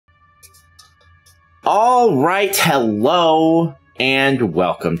Alright, hello, and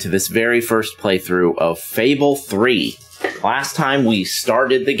welcome to this very first playthrough of Fable 3. Last time we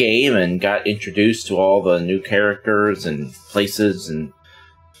started the game and got introduced to all the new characters and places, and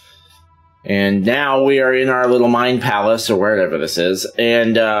now we are in our little mind palace, or wherever this is,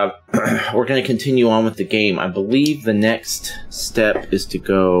 and we're going to continue on with the game. I believe the next step is to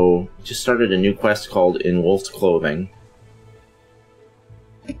go... just started a new quest called In Wolf's Clothing.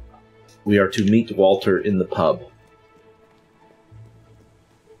 We are to meet Walter in the pub.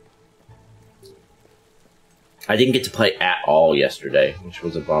 I didn't get to play at all yesterday, which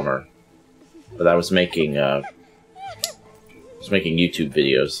was a bummer. But I was making YouTube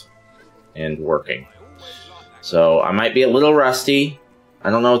videos and working. So I might be a little rusty.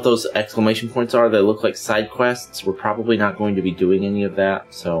 I don't know what those exclamation points are. They look like side quests. We're probably not going to be doing any of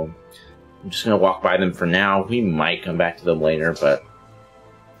that, so I'm just going to walk by them for now. We might come back to them later, but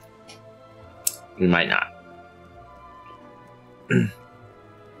we might not.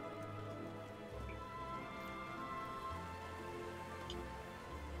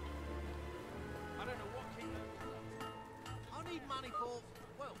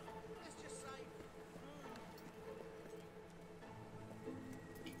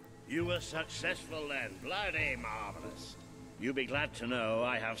 You were successful then. Bloody marvelous. You'll be glad to know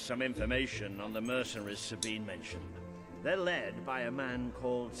I have some information on the mercenaries Sabine mentioned. They're led by a man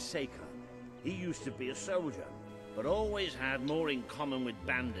called Saker. He used to be a soldier, but always had more in common with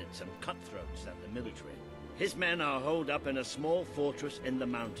bandits and cutthroats than the military. His men are holed up in a small fortress in the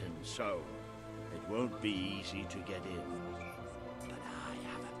mountains, so it won't be easy to get in. But I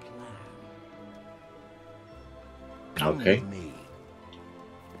have a plan. Come with me.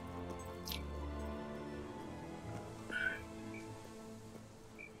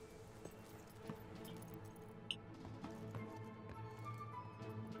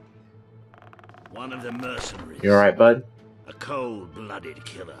 One of the mercenaries. You alright, bud? A cold-blooded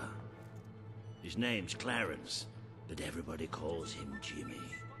killer. His name's Clarence, but everybody calls him Jimmy.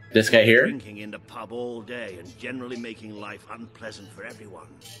 This guy here? Drinking in the pub all day and generally making life unpleasant for everyone.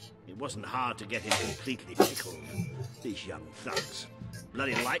 It wasn't hard to get him completely pickled. These young thugs.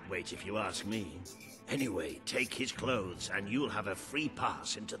 Bloody lightweight, if you ask me. Anyway, take his clothes and you'll have a free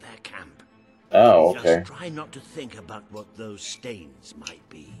pass into their camp. Oh, okay. Just try not to think about what those stains might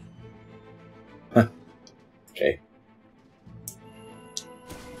be. Okay.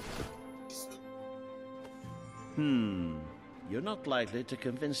 You're not likely to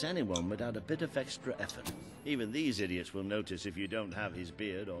convince anyone without a bit of extra effort. Even these idiots will notice if you don't have his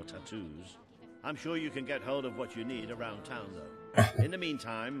beard or tattoos. I'm sure you can get hold of what you need around town, though. In the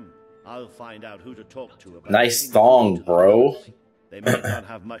meantime, I'll find out who to talk to about... Nice thong, bro. They may not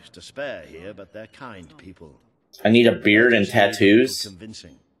have much to spare here, but they're kind people. I need a beard and tattoos.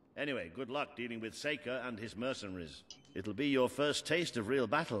 Convincing. Anyway, good luck dealing with Saker and his mercenaries. It'll be your first taste of real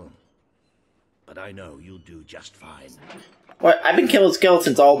battle. But I know you'll do just fine. What? I've been killing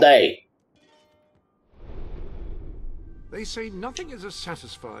skeletons all day. They say nothing is as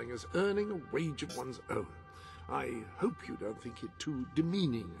satisfying as earning a wage of one's own. I hope you don't think it too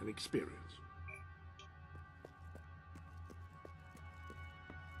demeaning an experience.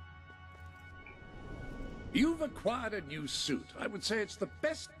 You've acquired a new suit. I would say it's the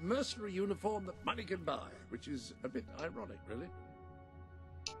best mercenary uniform that money can buy, which is a bit ironic, really.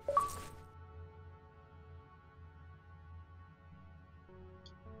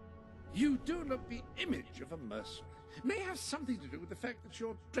 You do look the image of a mercenary. May have something to do with the fact that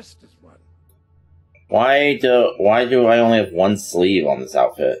you're dressed as one. Why do I only have one sleeve on this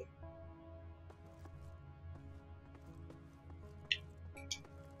outfit?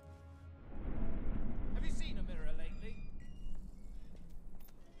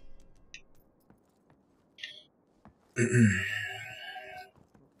 Fancy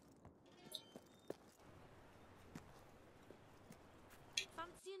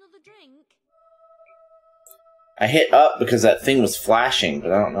another drink? I hit up because that thing was flashing,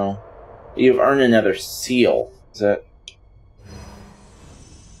 but I don't know. You've earned another seal. Is that...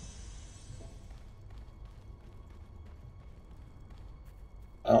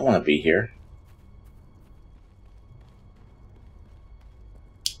 I don't want to be here.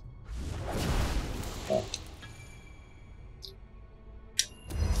 Oh.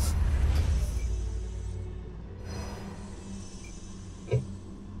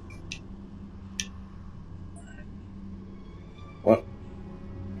 What?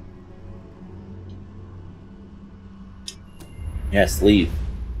 Yes, leave.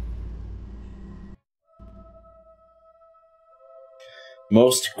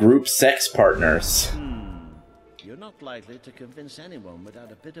 Most group sex partners. You're not likely to convince anyone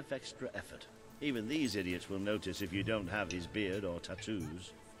without a bit of extra effort. Even these idiots will notice if you don't have his beard or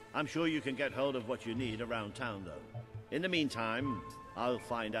tattoos. I'm sure you can get hold of what you need around town, though. In the meantime, I'll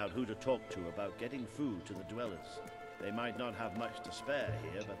find out who to talk to about getting food to the dwellers. They might not have much to spare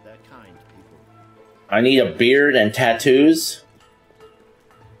here, but they're kind people. I need a beard and tattoos?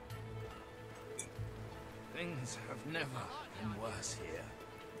 Things have never been worse here.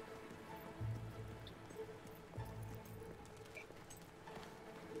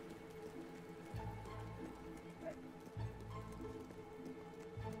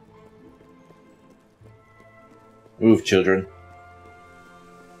 Move, children.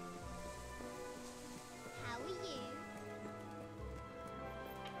 How are you?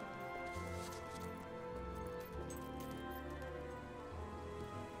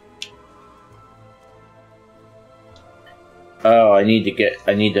 Oh, I need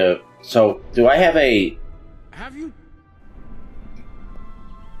to, so, do I have a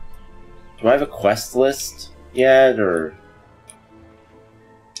quest list yet, or?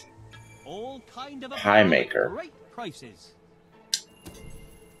 All kind of Pie maker. Great prices.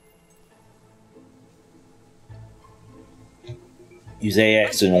 Use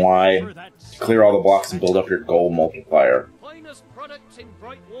AX and Y to clear all the blocks and build up your gold multiplier. Finest products in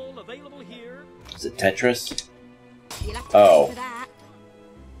Brightwall available here. Is it Tetris? You'll have to Oh. pay for that.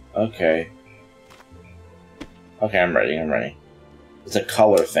 Okay. Okay, I'm ready. It's a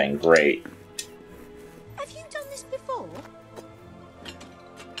color thing, great. Have you done this before?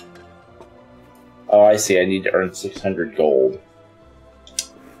 Oh, I see, I need to earn 600 gold.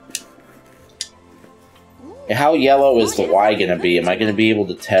 Ooh. How yellow is the Y gonna be? Am I gonna be able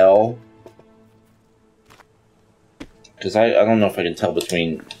to tell? Because I don't know if I can tell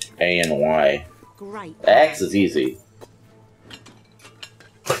between A and Y. Great. X is easy.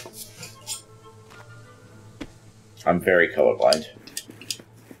 I'm very colorblind.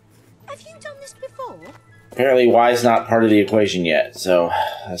 Have you done this before? Apparently Y is not part of the equation yet, so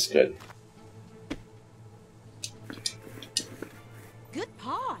that's good. Good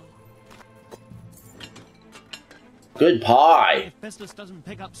pie. Good pie! If business doesn't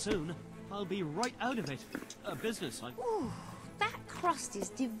pick up soon, I'll be right out of it. Business, like. Ooh, that crust is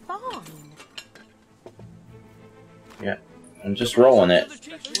divine. Yeah, I'm just rolling it.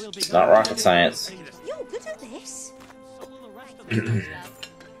 It's not rocket science. You're good at this. So will the rest of the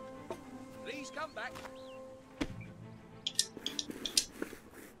Please come back.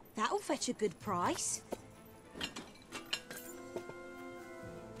 That'll fetch a good price.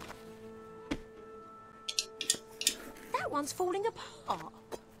 That one's falling apart.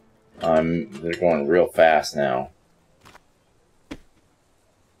 They're going real fast now.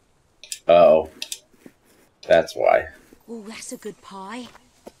 Uh-oh. That's why. Oh, that's a good pie.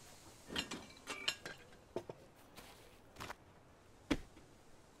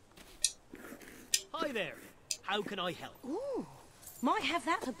 Hi there. How can I help? Ooh, might have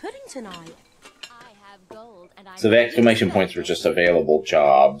that for pudding tonight. I have gold and I So the exclamation points were just available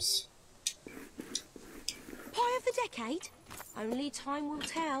jobs. Pie of the decade? Only time will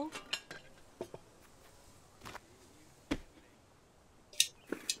tell.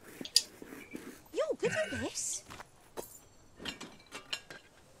 You're good at this.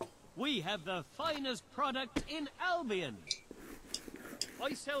 We have the finest product in Albion.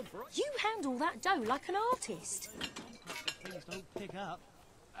 I sell You handle that dough like an artist. things don't pick up.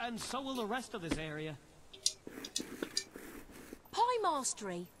 And so will the rest of this area. Pie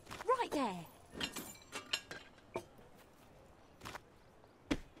mastery. Right there.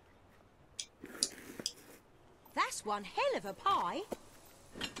 That's one hell of a pie.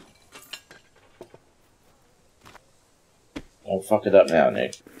 Don't fuck it up now,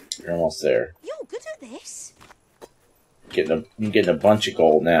 Nick. You're almost there. You're good at this. You're getting a bunch of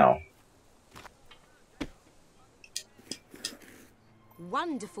gold now.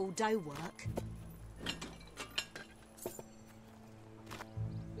 Wonderful dough work.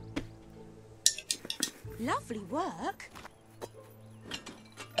 Lovely work.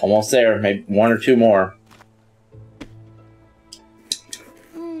 Almost there. Maybe one or two more.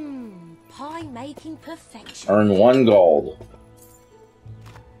 Pie making perfection. Earn 1 gold.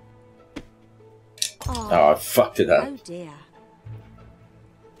 Oh, Oh, I fucked it up. oh dear.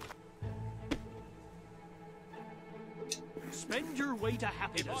 Spend your way to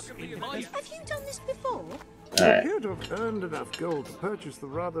happiness in my... Have you done this before? You Alright. appear to have earned enough gold to purchase the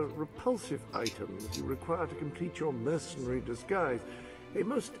rather repulsive items you require to complete your mercenary disguise. A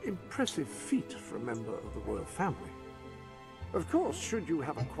most impressive feat for a member of the royal family. Of course, should you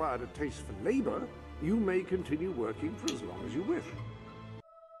have acquired a taste for labor, you may continue working for as long as you wish.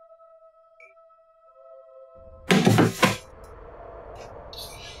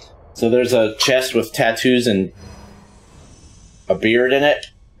 So there's a chest with tattoos and a beard in it.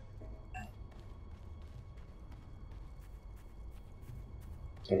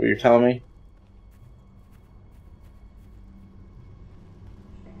 Is that what you're telling me?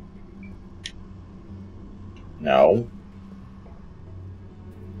 No.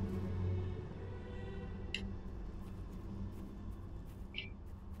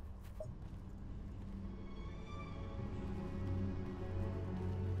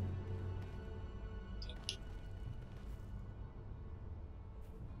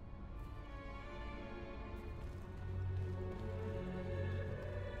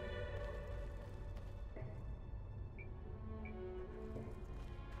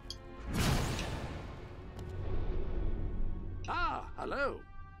 Ah, hello.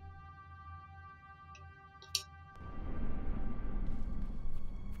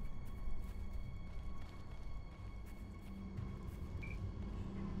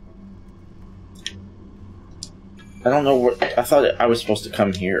 I don't know where. I thought I was supposed to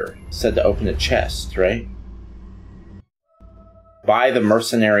come here. It said to open a chest, right? Buy the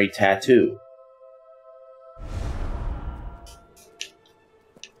mercenary tattoo.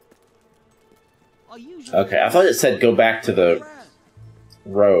 Okay, I thought it said go back to the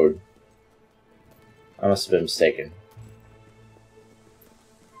road. I must have been mistaken.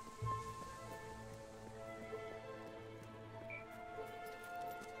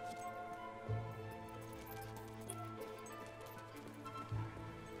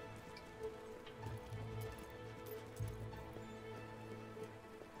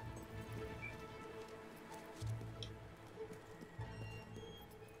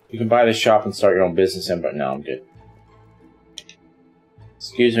 You can buy this shop and start your own business in, but no, I'm good.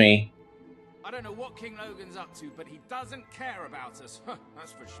 Excuse me. I don't know what King Logan's up to, but he doesn't care about us.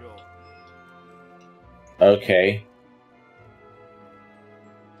 That's for sure. Okay.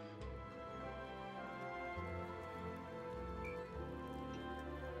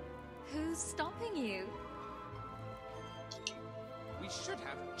 Who's stopping you? We should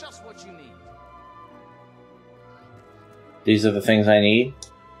have just what you need. These are the things I need?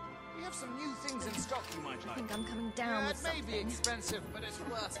 We have some new things in stock you might I like. think I'm coming down with It may be something. expensive, but it's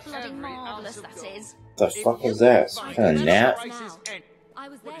worth Bloody every marvellous, ounce of that gold. is. The fuck was that? Some kind of nap? I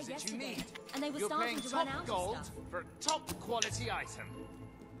was there What is it you yesterday, need? and they were You're starting paying to run top out gold of stuff. for a top quality item.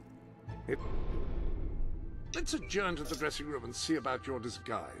 Let's adjourn to the dressing room and see about your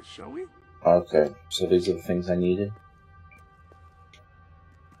disguise, shall we? Okay, so these are the things I needed.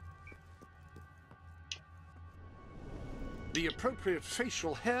 The appropriate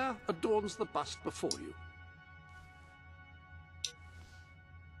facial hair adorns the bust before you.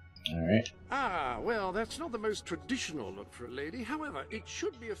 Alright. Ah, well, that's not the most traditional look for a lady. However, it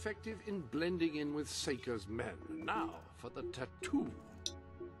should be effective in blending in with Seika's men. Now, for the tattoo.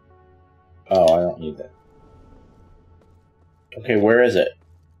 Oh, I don't need that. Okay, where is it?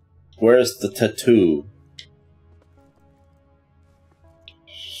 Where's the tattoo?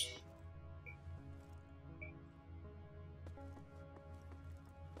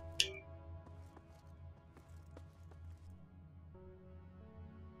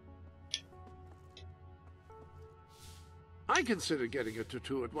 I considered getting a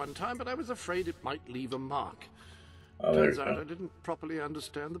tattoo at one time, but I was afraid it might leave a mark. Oh, there Turns we out go. I didn't properly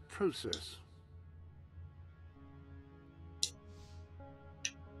understand the process.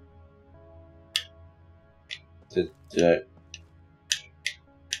 Did I...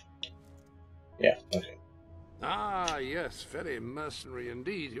 Yeah, okay. Ah, yes, very mercenary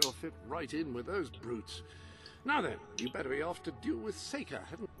indeed. You'll fit right in with those brutes. Now then, you better be off to deal with Seika,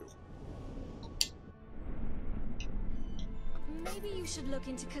 hadn't you? Maybe you should look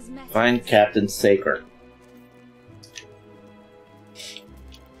into cosmetics. Find Captain Saker.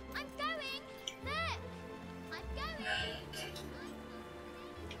 I'm going! Look! I'm going!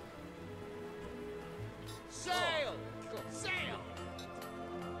 Sail! Sail!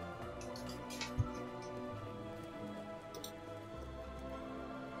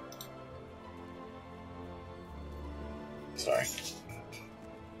 Sorry.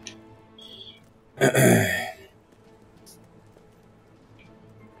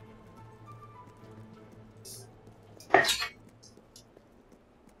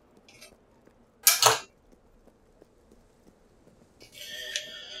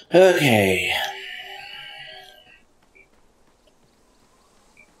 Okay.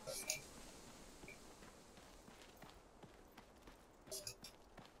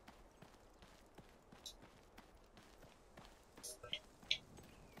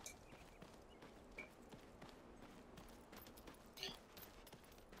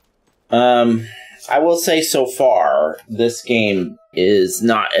 I will say so far, this game is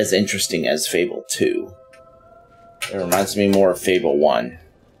not as interesting as Fable 2. It reminds me more of Fable 1.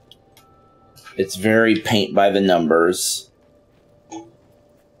 It's very paint by the numbers.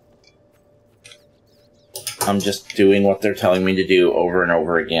 I'm just doing what they're telling me to do over and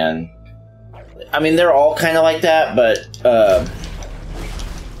over again. I mean, they're all kind of like that, but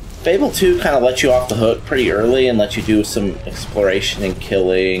Fable 2 kind of let you off the hook pretty early and let you do some exploration and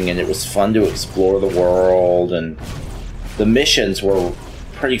killing, and it was fun to explore the world, and the missions were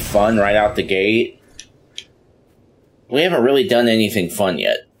pretty fun right out the gate. We haven't really done anything fun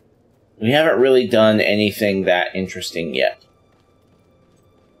yet. We haven't really done anything that interesting yet.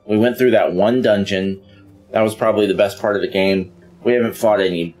 We went through that one dungeon. That was probably the best part of the game. We haven't fought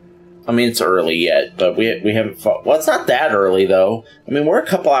any... I mean, it's early yet, but we haven't fought... Well, it's not that early, though. I mean, we're a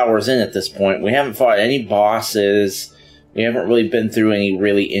couple hours in at this point. We haven't fought any bosses. We haven't really been through any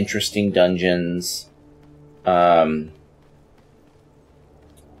really interesting dungeons. We're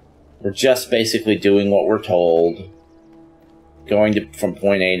just basically doing what we're told. Going from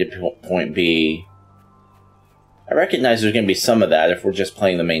point A to point B. I recognize there's going to be some of that if we're just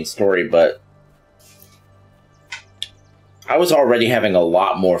playing the main story, but... I was already having a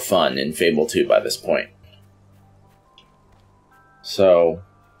lot more fun in Fable 2 by this point. So,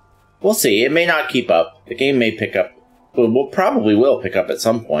 we'll see. It may not keep up. The game may pick up. Well, probably will pick up at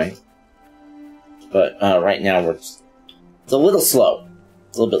some point. But right now, it's a little slow.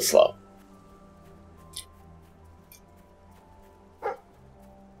 It's a little bit slow.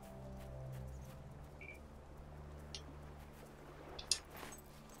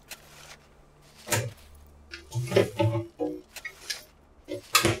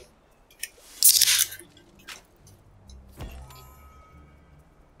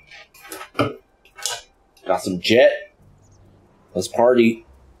 Got some jet. Let's party.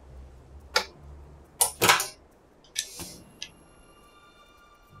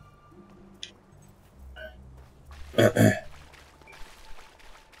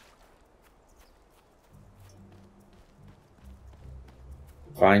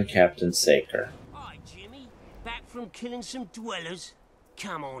 Find Captain Saker. Hi, Jimmy. Back from killing some dwellers.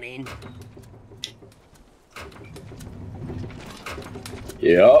 Come on in.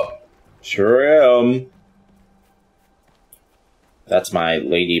 Yep. Sure am. That's my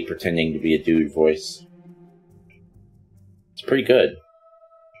lady pretending to be a dude voice. It's pretty good.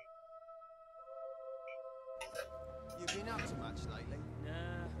 You been up to much lately?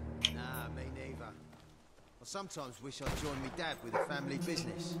 Nah, me neither. I sometimes wish I'd joined me dad with a family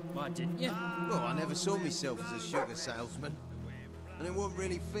business. Why didn't you? Well, I never saw myself as a sugar salesman. And it wasn't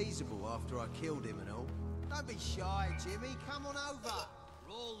really feasible after I killed him and all. Don't be shy, Jimmy. Come on over.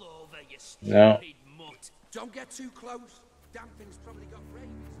 Roll over, you No. stupid mutt. Don't get too close. Damn thing's probably got rabies.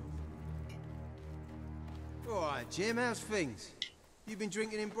 All right, Jim, how's things? You been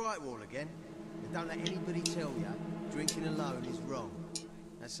drinking in Brightwall again? And don't let anybody tell you drinking alone is wrong.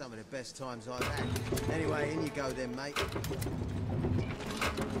 That's some of the best times I've had. Anyway, in you go then, mate.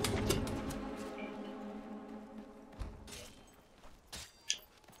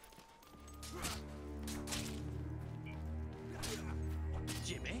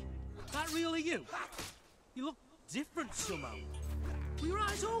 Jimmy, that really you? You look different somehow. Were your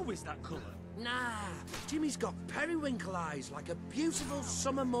eyes always that colour? Nah, Jimmy's got periwinkle eyes like a beautiful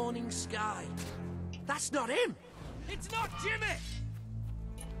summer morning sky. That's not him. It's not Jimmy!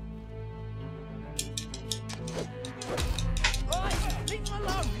 Oi, leave him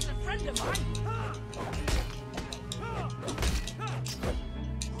alone. He's a friend of mine.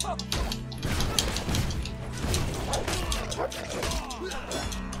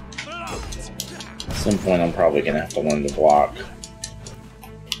 At some point, I'm probably gonna have to learn to block.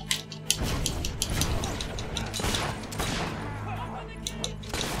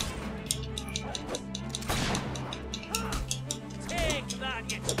 Take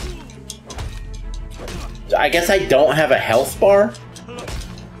that, you fool! I guess I don't have a health bar?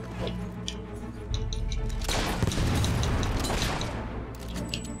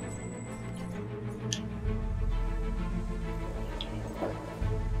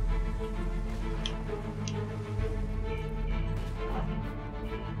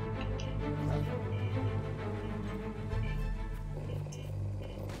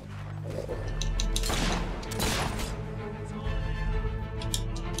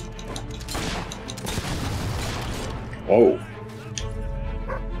 Whoa.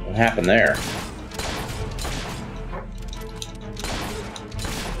 What happened there?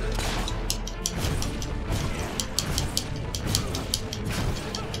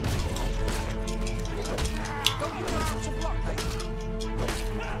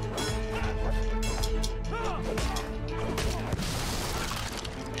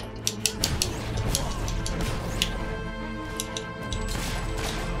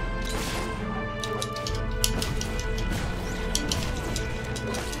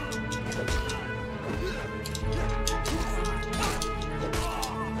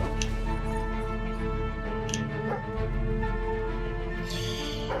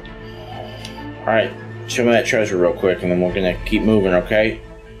 Alright, show me that treasure real quick and then we're gonna keep moving, okay?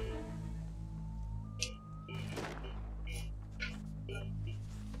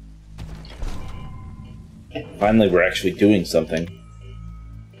 Finally, we're actually doing something.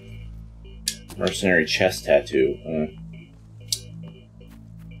 Mercenary chest tattoo.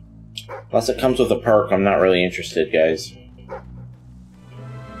 Unless it comes with a perk, I'm not really interested, guys.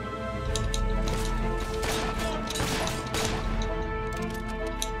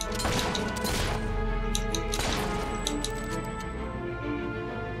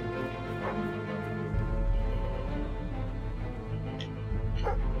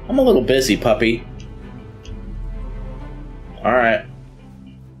 I'm a little busy, puppy. Alright.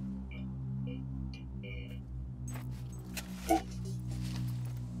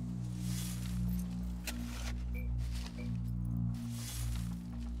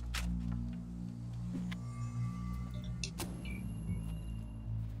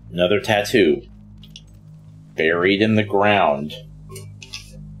 Another tattoo. Buried in the ground.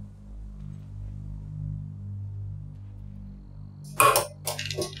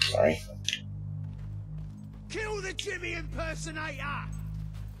 Sorry. Kill the Jimmy impersonator!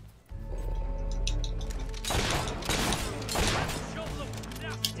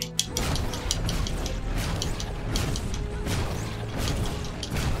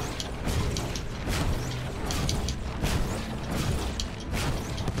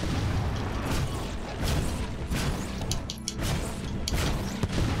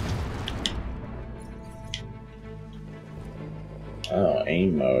 Oh,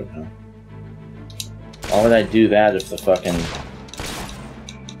 aim mode, huh? Why would I do that if the fucking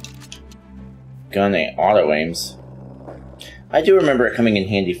gun auto aims? I do remember it coming in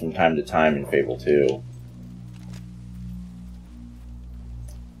handy from time to time in Fable 2.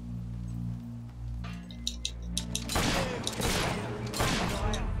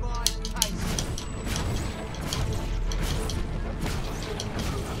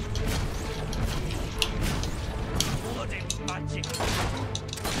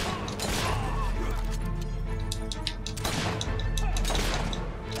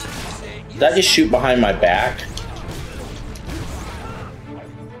 Did I just shoot behind my back?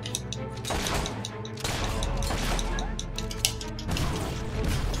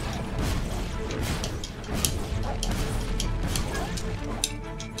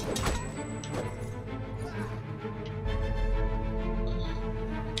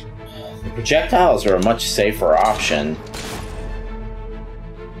 The projectiles are a much safer option.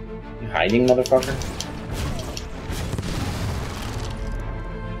 You hiding, motherfucker?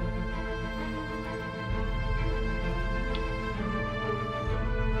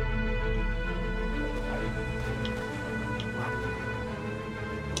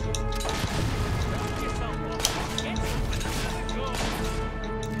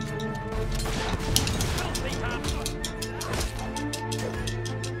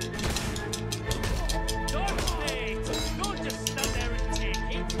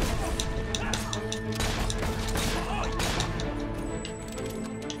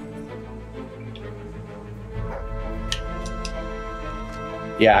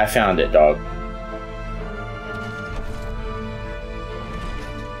 Yeah, I found it, dog.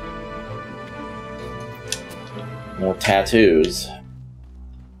 More tattoos.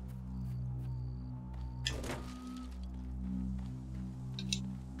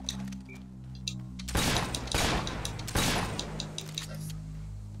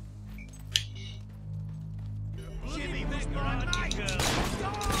 Jimmy was my mate!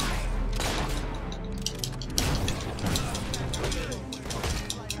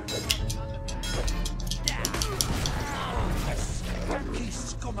 Skanky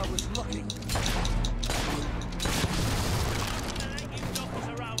scummer was looking. You knock us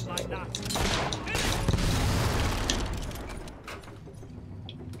around like that.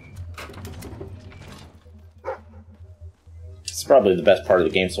 It's probably the best part of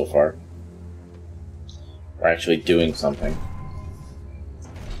the game so far. We're actually doing something.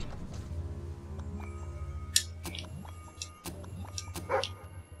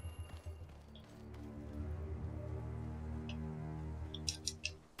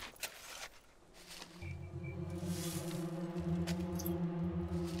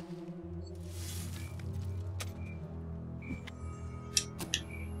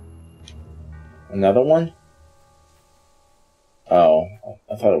 Another one? Oh,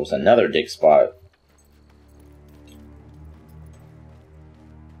 I thought it was another dig spot.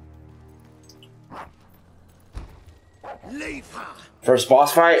 Leave her! First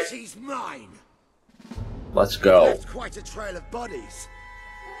boss fight? She's mine! Let's go. Left quite a trail of bodies.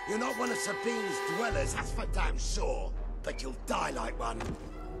 You're not one of Sabine's dwellers, that's for damn sure. But you'll die like one.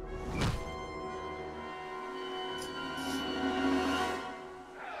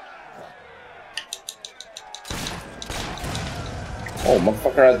 Oh,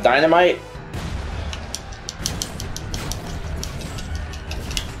 motherfucker has dynamite?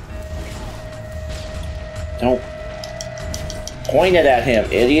 Don't point it at him,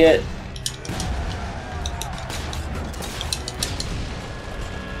 idiot.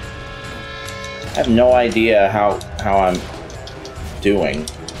 I have no idea how I'm doing.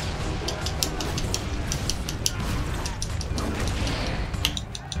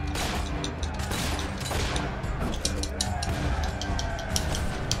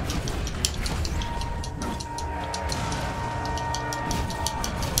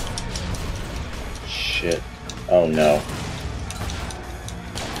 Shit. Oh no.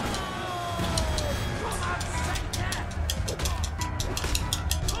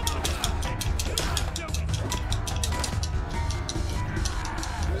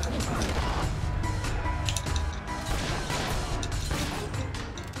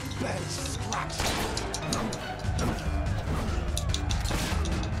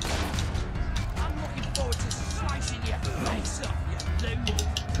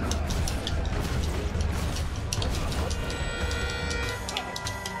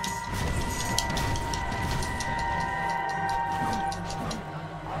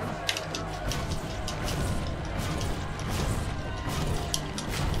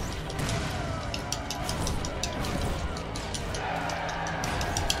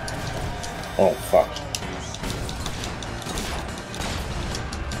 Oh, fuck.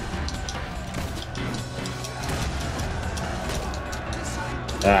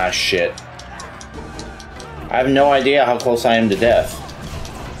 Ah, shit. I have no idea how close I am to death.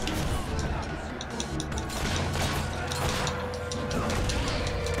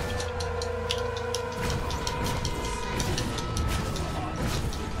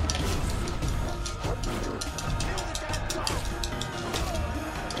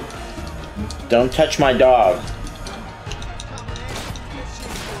 Don't touch my dog.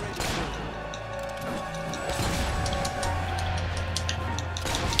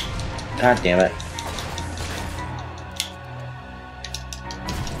 God damn it.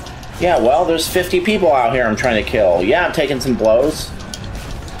 Yeah, well, there's 50 people out here I'm trying to kill. Yeah, I'm taking some blows.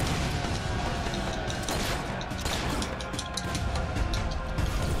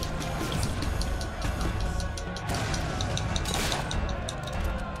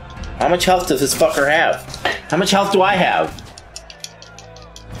 How much health does this fucker have? How much health do I have?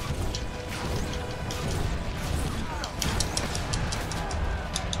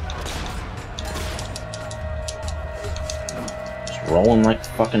 Just rolling like a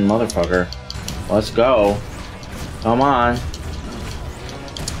fucking motherfucker. Let's go. Come on.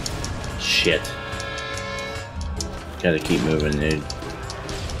 Shit. Gotta keep moving, dude.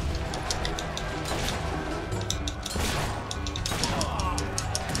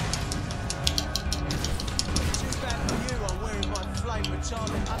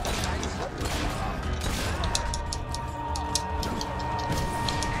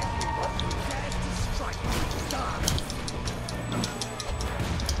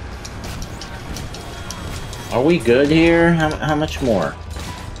 Are we good here? How much more?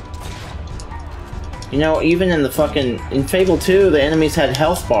 You know, even in the fucking... In Fable 2, the enemies had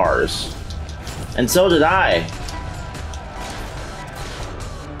health bars. And so did I.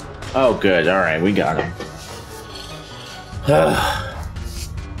 Oh, good. Alright, we got him. That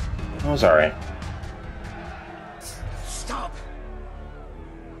was alright. Stop!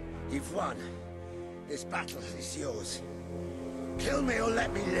 You've won. This battle is yours. Kill me or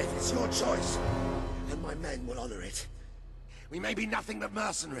let me live. It's your choice. And my men will honor it. We may be nothing but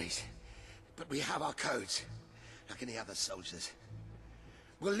mercenaries, but we have our codes, like any other soldiers.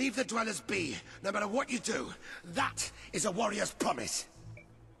 We'll leave the dwellers be, no matter what you do. That is a warrior's promise.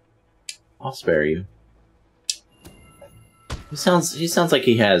 I'll spare you. He sounds like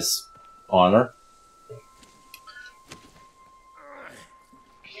he has honor.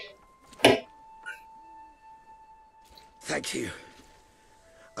 Thank you.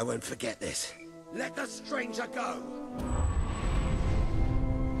 I won't forget this. Let the stranger go!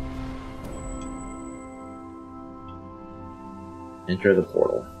 Enter the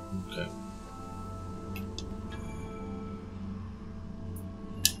portal. Okay.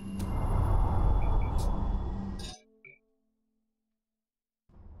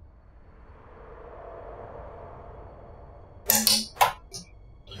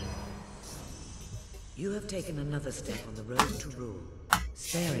 You have taken another step on the road to rule,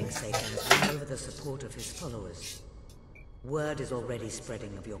 sparing Satan over the support of his followers. Word is already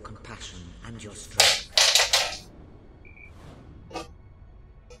spreading of your compassion and your strength.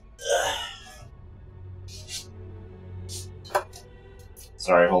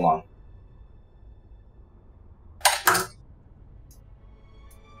 Sorry, hold on.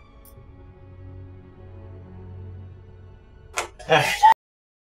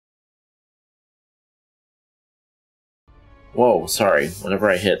 Whoa, sorry.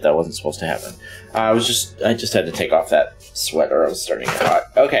 Whatever I hit, that wasn't supposed to happen. I just had to take off that sweater. I was starting to get hot.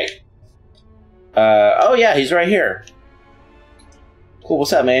 Okay. Oh yeah, he's right here. Cool,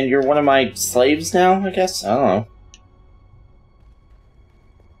 what's up, man? You're one of my slaves now, I guess? I don't know.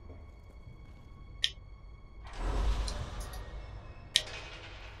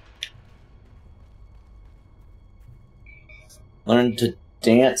 Learn to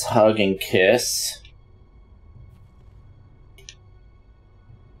dance, hug, and kiss.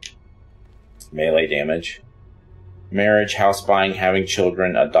 Melee damage. Marriage, house buying, having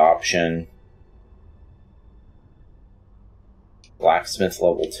children, adoption. Blacksmith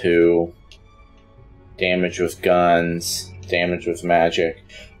level 2. Damage with guns. Damage with magic.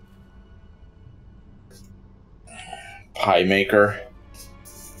 Pie maker.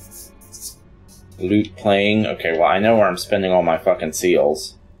 Loot playing. Okay, well I know where I'm spending all my fucking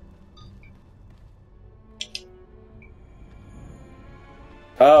seals.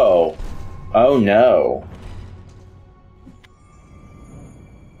 Oh. Oh no.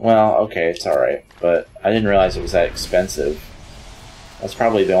 Well, okay, it's alright, but I didn't realize it was that expensive. That's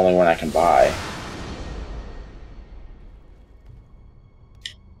probably the only one I can buy.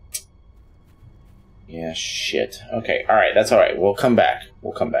 Yeah, shit. Okay, alright, that's alright. We'll come back.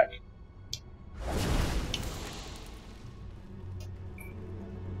 We'll come back.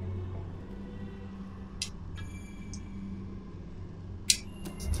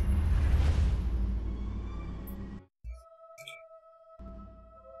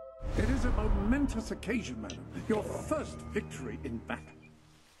 It is a momentous occasion, madam. Your first victory in battle.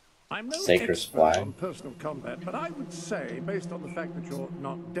 I'm no Saker's expert flag. on personal combat, but I would say, based on the fact that you're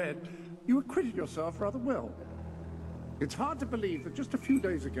not dead, you acquitted yourself rather well. It's hard to believe that just a few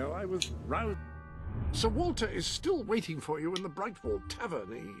days ago I was roused. Sir Walter is still waiting for you in the Brightwall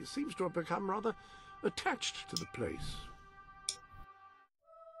Tavern. He seems to have become rather attached to the place.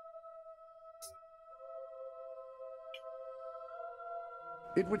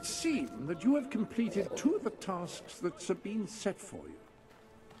 It would seem that you have completed 2 of the tasks that Sabine set for you.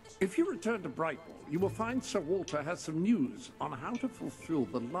 If you return to Brightwall, you will find Sir Walter has some news on how to fulfill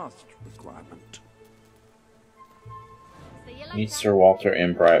the last requirement. Meet Sir Walter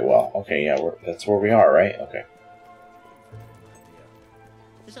in Brightwell. Okay, yeah, that's where we are, right? Okay.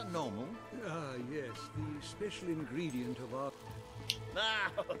 Is that normal? Yes, the special ingredient of our...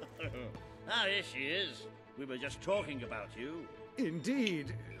 Ah, here she is. We were just talking about you.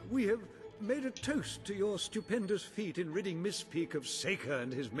 Indeed. We have made a toast to your stupendous feat in ridding Miss Peak of Saker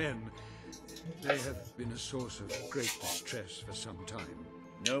and his men. They have been a source of great distress for some time.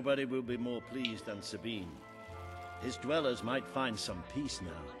 Nobody will be more pleased than Sabine. His dwellers might find some peace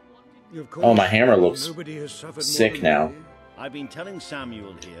now. Of course, Oh, my hammer looks nobody has suffered sick more than now. they. I've been telling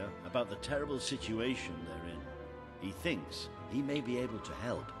Samuel here about the terrible situation they're in. He thinks he may be able to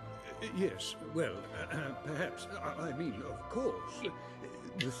help. Yes, well, perhaps. I mean, of course.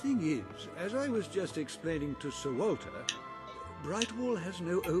 The thing is, as I was just explaining to Sir Walter, Brightwall has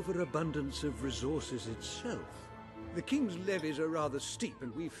no overabundance of resources itself. The King's levies are rather steep,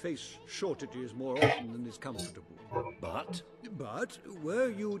 and we face shortages more often than is comfortable. But Were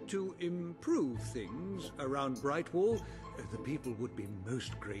you to improve things around Brightwall, the people would be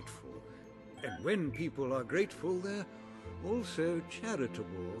most grateful. And when people are grateful, they're also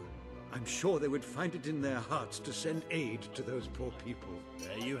charitable. I'm sure they would find it in their hearts to send aid to those poor people.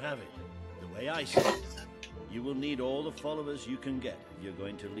 there you have it. The way I see it, you will need all the followers you can get if you're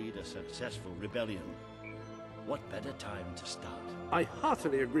going to lead a successful rebellion. What better time to start? I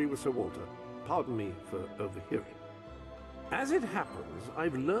heartily agree with Sir Walter. Pardon me for overhearing. As it happens,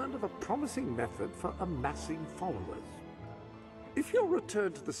 I've learned of a promising method for amassing followers. If you'll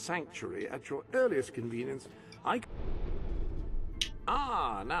return to the sanctuary at your earliest convenience,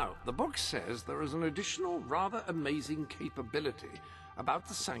 now, the book says there is an additional rather amazing capability about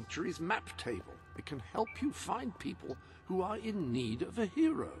the sanctuary's map table. It can help you find people who are in need of a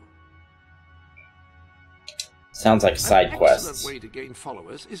hero. Sounds like side quests. An excellent way to gain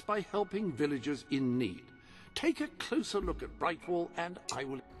followers is by helping villagers in need. Take a closer look at Brightwall and I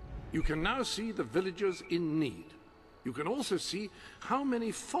will... You can now see the villagers in need. You can also see how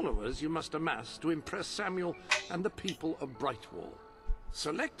many followers you must amass to impress Samuel and the people of Brightwall.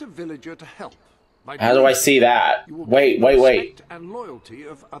 Select a villager to help. How do I see that? Wait. Respect and loyalty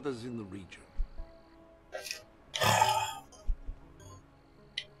of others in the region.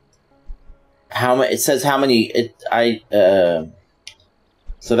 How many? It says how many?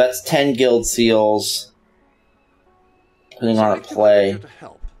 So that's 10 guild seals. Putting on a Select play. villager to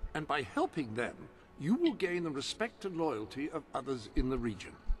help, and by helping them, you will gain the respect and loyalty of others in the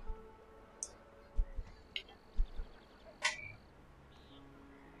region.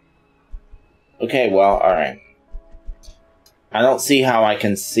 Okay, well, alright. I don't see how I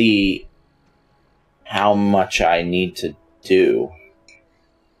can see how much I need to do.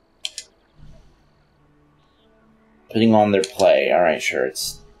 Putting on their play. Alright, sure.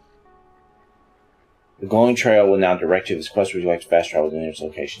 It's the glowing trail will now direct you to this quest. Would you like to fast travel to the nearest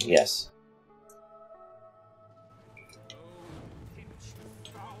location? Yes.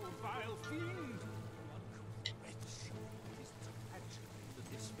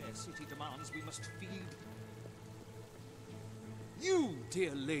 You,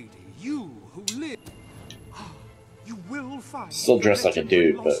 dear lady, you who live, you will find. Still dressed like a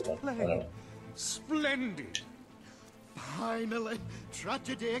dude, but whatever. Splendid. Finally,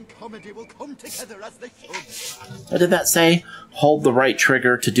 tragedy and comedy will come together as they should. What did that say? Hold the right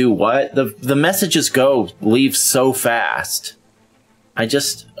trigger to do what? The messages leave so fast.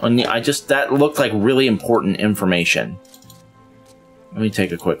 That looked like really important information. Let me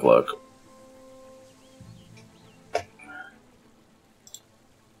take a quick look.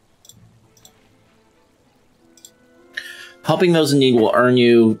 Helping those in need will earn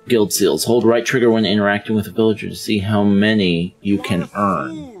you guild seals. Hold right trigger when interacting with a villager to see how many you can earn.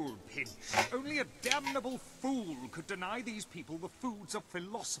 Fool, Pinch. Only a damnable fool could deny these people the foods of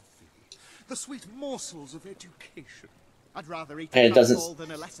philosophy, the sweet morsels of education. I'd rather eat And it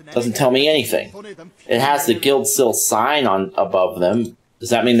doesn't tell me anything. It has the guild seal sign on above them. Does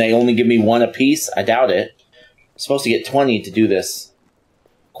that mean they only give me one apiece? I doubt it. I'm supposed to get 20 to do this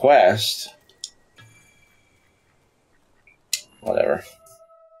quest. Whatever.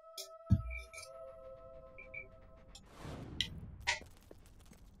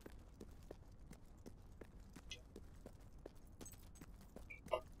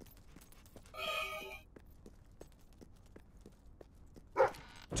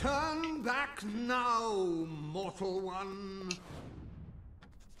 Turn back now, mortal one.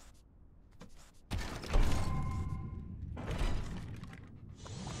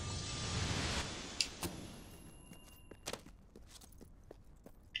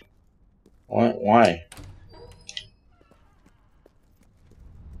 What? Why?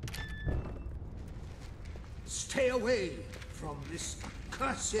 Stay away from this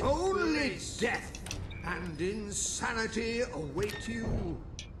cursed. Only death and insanity await you.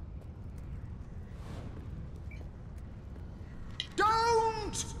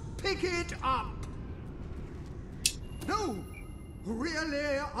 Don't pick it up. No,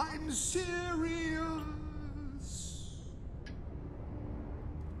 really, I'm serious.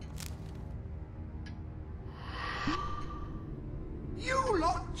 You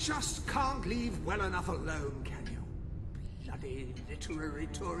lot just can't leave well enough alone, can you? Bloody literary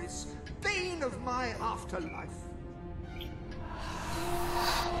tourists, bane of my afterlife.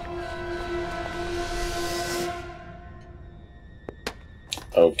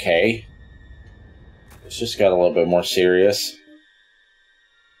 Okay. It's just got a little bit more serious.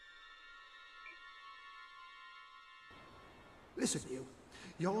 Listen,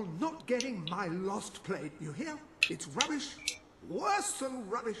 you're not getting my lost plate, you hear? It's rubbish. Worse than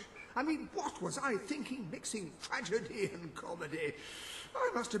rubbish. I mean, what was I thinking mixing tragedy and comedy?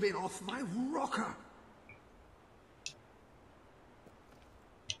 I must have been off my rocker.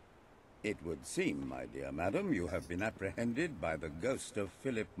 It would seem, my dear madam, you have been apprehended by the ghost of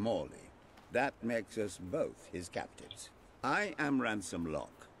Philip Morley. That makes us both his captives. I am Ransom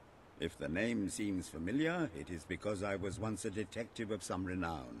Locke. If the name seems familiar, it is because I was once a detective of some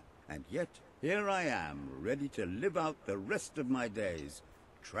renown. And yet, here I am, ready to live out the rest of my days,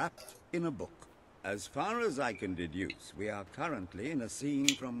 trapped in a book. As far as I can deduce, we are currently in a scene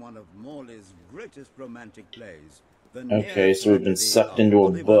from one of Morley's greatest romantic plays. Okay, so we've been sucked into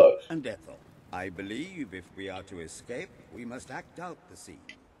a book. And Ethel. I believe if we are to escape, we must act out the scene.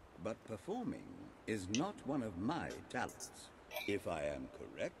 But performing is not one of my talents. If I am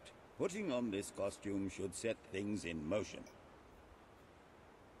correct, putting on this costume should set things in motion.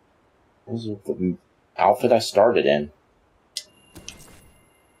 This is the outfit I started in.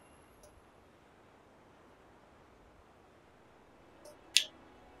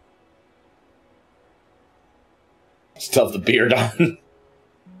 Still have the beard on.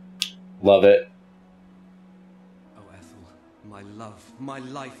 Love it. Oh, Ethel, my love, my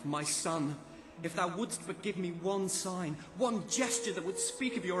life, my son. If thou wouldst but give me one sign, one gesture that would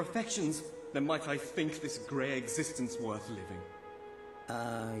speak of your affections, then might I think this grey existence worth living.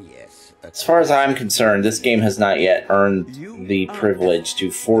 Yes. As far as I'm concerned, this game has not yet earned the privilege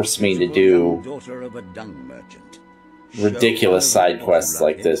to force me to do daughter of a dung merchant. ridiculous side quests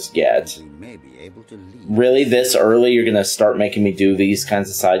like this yet. We may be able to Really, this early you're gonna start making me do these kinds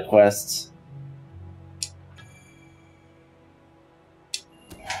of side quests?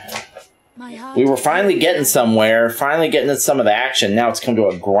 We were finally getting somewhere, finally getting to some of the action. Now it's come to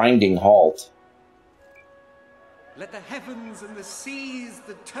a grinding halt. Let the heavens and the seas,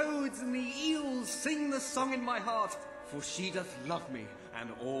 the toads and the eels sing the song in my heart, for she doth love me, and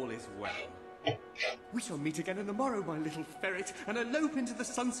all is well. We shall meet again on the morrow, my little ferret, and elope into the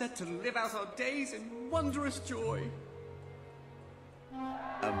sunset to live out our days in wondrous joy.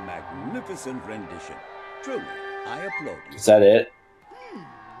 A magnificent rendition. Truly, I applaud you. Is that it?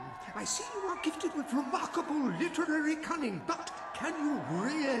 I see you are gifted with remarkable literary cunning, but can you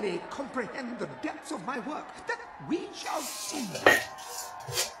really comprehend the depths of my work? That we shall see.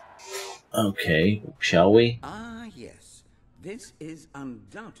 Okay, shall we? Ah, yes. This is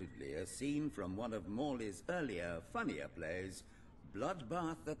undoubtedly a scene from one of Morley's earlier, funnier plays,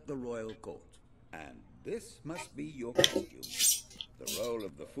 Bloodbath at the Royal Court. And this must be your costume. The role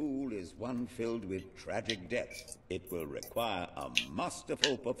of the fool is one filled with tragic depth. It will require a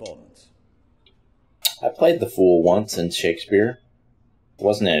masterful performance. I played the fool once in Shakespeare. It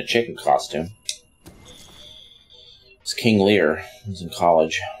wasn't in a chicken costume. It was King Lear. I was in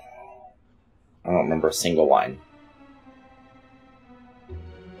college. I don't remember a single line.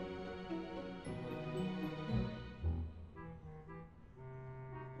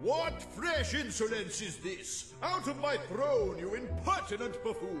 What fresh insolence is this? Out of my throne, you impertinent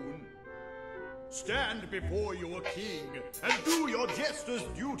buffoon! Stand before your king, and do your jester's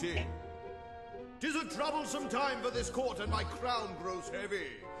duty. 'Tis a troublesome time for this court, and my crown grows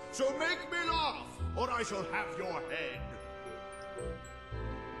heavy. So make me laugh, or I shall have your head.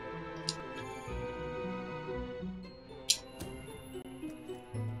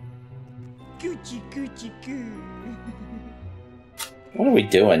 Gucci, Gucci, goo. What are we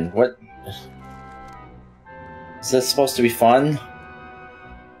doing? What? Is this supposed to be fun?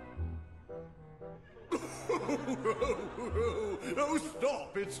 Oh,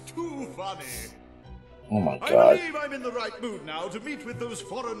 stop! It's too funny. Oh my God. I believe I'm in the right mood now to meet with those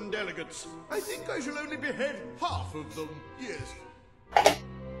foreign delegates. I think I shall only behead half of them. Yes.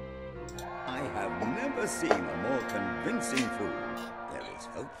 I have never seen a more convincing fool. There is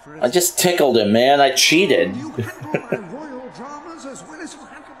hope for us. I just tickled him, man. I cheated. You handle my royal dramas as well as you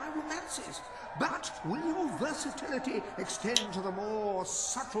handle my romances. But will your versatility extend to the more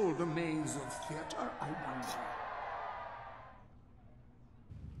subtle domains of theatre, I wonder?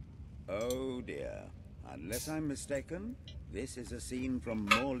 Oh dear. Unless I'm mistaken, this is a scene from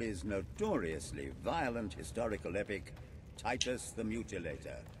Morley's notoriously violent historical epic, Titus the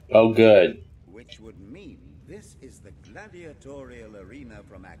Mutilator. Oh, good. Which would mean this is the gladiatorial arena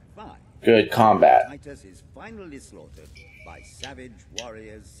from Act 5. Good combat. Titus is finally slaughtered by savage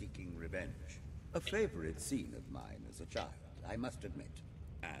warriors seeking revenge. A favorite scene of mine as a child, I must admit.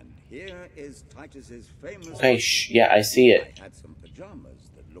 And here is Titus's famous... Okay, yeah, I see it. I had some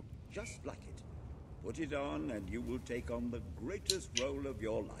pajamas that looked just like it. Put it on and you will take on the greatest role of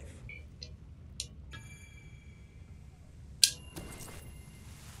your life.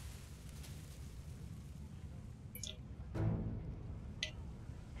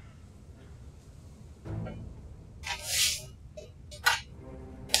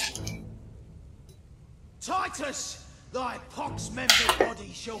 Titus, thy pox-membered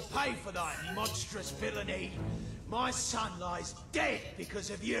body shall pay for thy monstrous villainy. My son lies dead because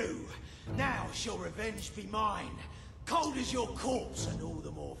of you. Now shall revenge be mine, cold as your corpse and all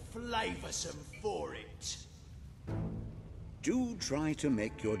the more flavoursome for it. Do try to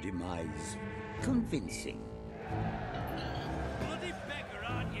make your demise convincing. Bloody beggar,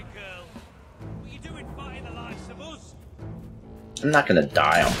 aren't you, girl? What are you doing fighting the likes of us? I'm not gonna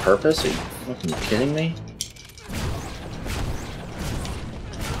die on purpose. Are you fucking kidding me?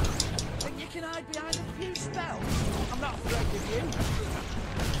 Think you can hide behind a few spells? I'm not afraid of you.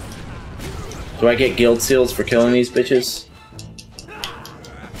 Do I get guild seals for killing these bitches?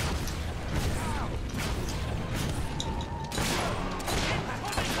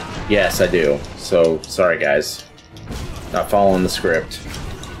 Yes, I do. So, sorry guys. Not following the script.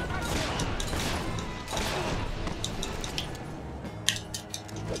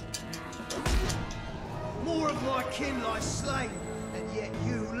 More of my kin lie slain, and yet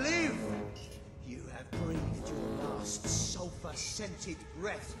you live. You have breathed your last sulphur-scented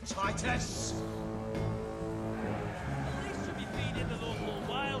breath, Titus. At least you'll be feeding the local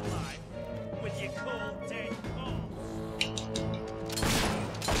wildlife with your cold, dead corpse.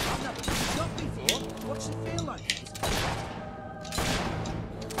 I've never been shot before. What's it feel like?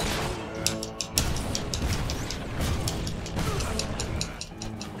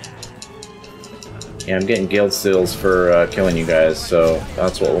 Yeah, I'm getting guild seals for killing you guys, so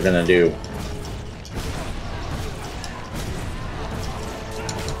that's what we're gonna do.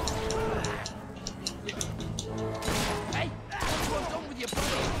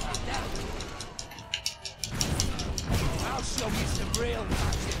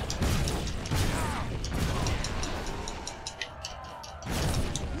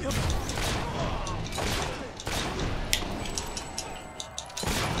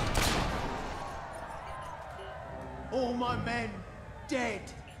 All my men dead.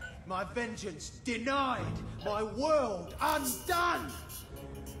 My vengeance denied. My world undone.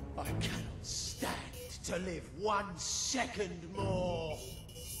 I cannot stand to live 1 second more.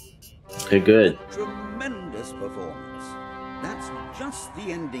 Okay, good. Tremendous performance. That's just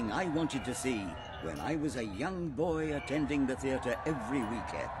the ending I wanted to see when I was a young boy attending the theatre every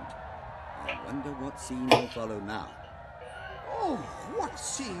weekend. I wonder what scene will follow now. Oh, what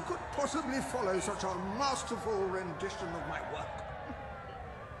scene could possibly follow such a masterful rendition of my work?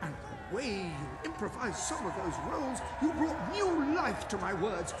 And the way you improvised some of those roles, you brought new life to my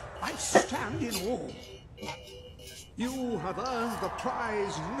words. I stand in awe. You have earned the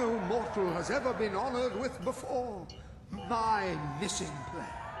prize no mortal has ever been honored with before. My missing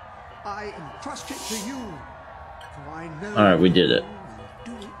play. I entrust it to you, for I know Alright, we did it.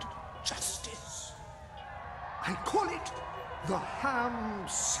 you will do it justice. I call it The Ham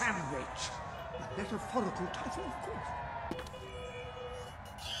Sandwich. A metaphorical title, of course.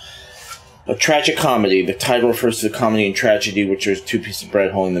 A tragic comedy. The title refers to the comedy and tragedy, which are two pieces of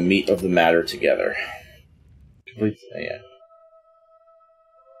bread holding the meat of the matter together. Yeah.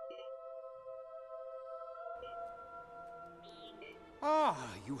 Ah,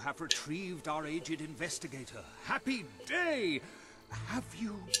 you have retrieved our aged investigator. Happy day! Have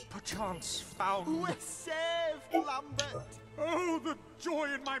you, perchance, found... We're saved, Lambert! Oh, the joy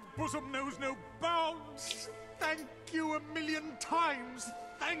in my bosom knows no bounds! Thank you 1,000,000 times!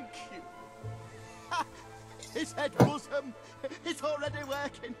 Thank you! He said bosom! It's already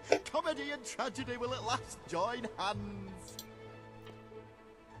working! Comedy and tragedy will at last join hands!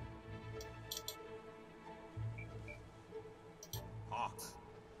 Hark!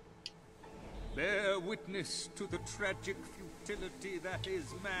 Bear witness to the tragic futility that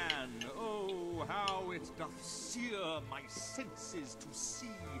is man. Oh, how it doth sear my senses to see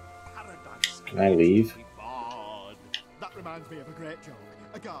paradise. Can I leave? Barred. That reminds me of a great joke.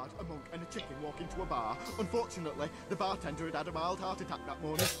 A guard, a monk, and a chicken walk into a bar. Unfortunately, the bartender had a mild heart attack that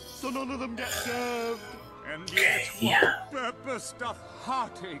morning, so none of them get served. And yet, what purpose doth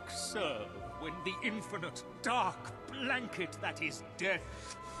heartache serve when the infinite dark blanket that is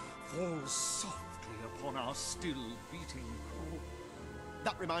death falls softly upon our still beating core?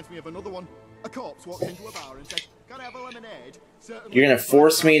 That reminds me of another one. A corpse walks into a bar and says, "Can I have a lemonade?" Certainly. You're gonna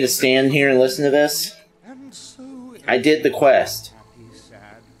force me to stand here and listen to this? And so I did the quest. happy,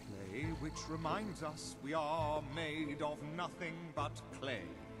 sad play, which reminds us we are made of nothing but clay.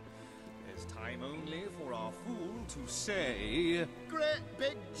 There's time only for our fool to say, Great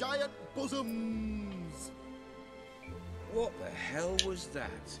big giant bosoms! What the hell was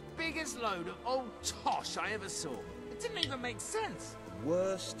that? Biggest load of old tosh I ever saw. It didn't even make sense.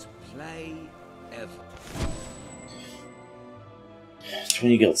 Worst play ever.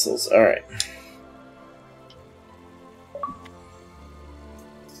 20 guild souls. Alright.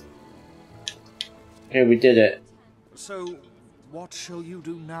 Okay, we did it. So, what shall you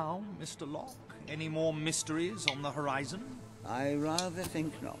do now, Mr. Locke? Any more mysteries on the horizon? I rather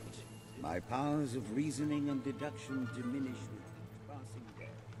think not. My powers of reasoning and deduction diminish with each passing day.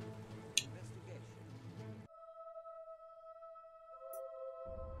 Investigation.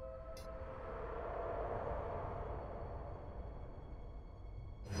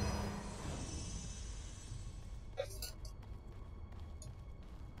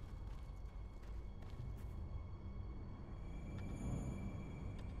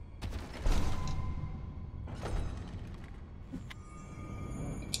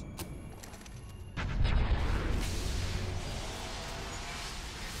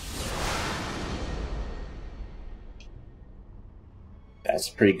 That's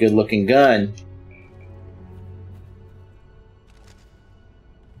a pretty good looking gun.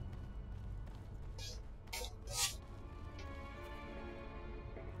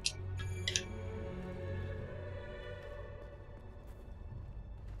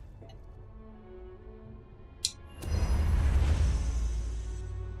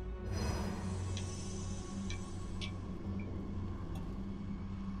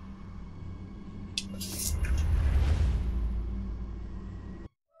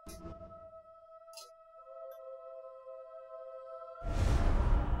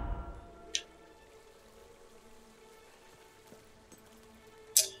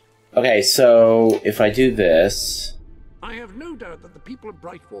 Okay, so if I do this... I have no doubt that the people of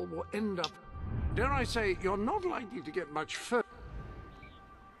Brightwall will end up... Dare I say, you're not likely to get much further.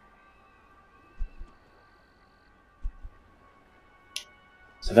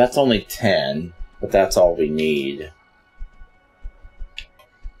 So that's only 10, but that's all we need.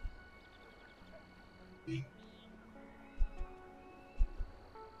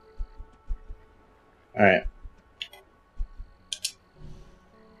 Alright.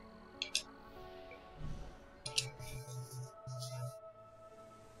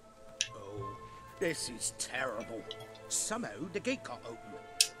 Oh, this is terrible. Somehow the gate got open.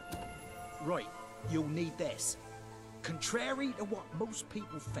 Right, you'll need this. Contrary to what most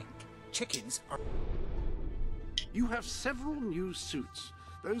people think, chickens are... You have several new suits.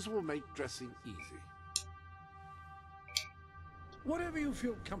 Those will make dressing easy. Whatever you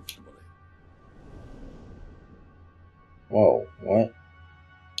feel comfortable in. Whoa, what?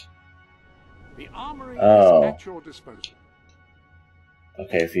 The armory is Oh. at your disposal.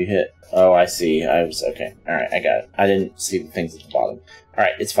 Okay, if you hit... Oh, I see. I was... Okay. Alright, I got it. I didn't see the things at the bottom.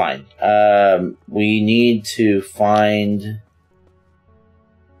 Alright, it's fine. We need to find...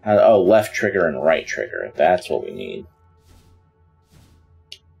 oh, left trigger and right trigger. That's what we need.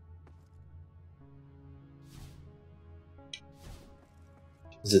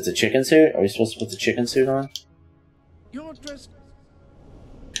 Is it the chicken suit? Are we supposed to put the chicken suit on? You're dressed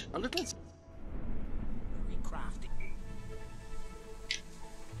a little... very crafty.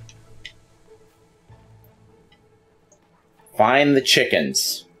 Find the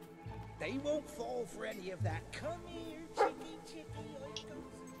chickens. They won't fall for any of that. Come here, chicky,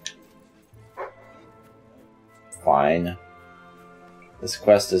 Fine. This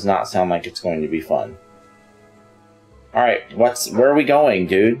quest does not sound like it's going to be fun. Alright, where are we going,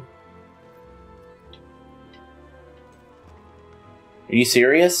 dude? Are you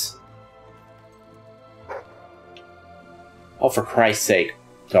serious? Oh, for Christ's sake,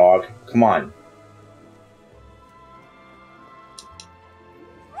 dog. Come on.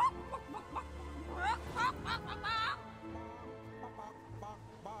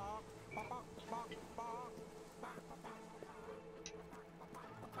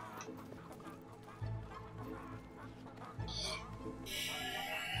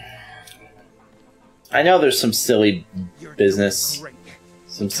 I know there's some silly business,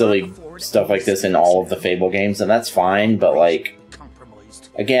 some silly stuff like this in all of the Fable games, and that's fine, but, like,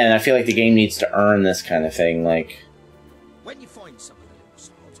 again, I feel like the game needs to earn this kind of thing, like,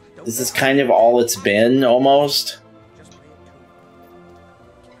 this is kind of all it's been, almost.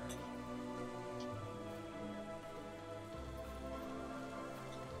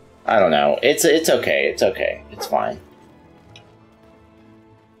 I don't know, it's okay, it's fine.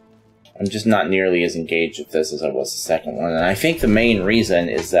 I'm just not nearly as engaged with this as I was the second one, and I think the main reason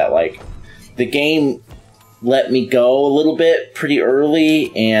is that, like, the game let me go a little bit pretty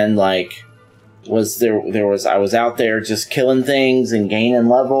early, and, like, I was out there just killing things and gaining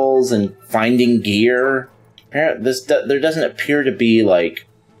levels and finding gear. There doesn't appear to be, like,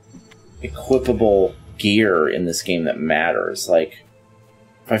 equipable gear in this game that matters. Like,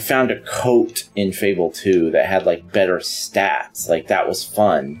 if I found a coat in Fable 2 that had, like, better stats, like, that was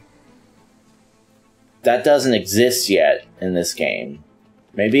fun. That doesn't exist yet in this game.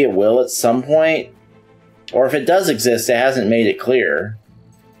 Maybe it will at some point. Or if it does exist, it hasn't made it clear.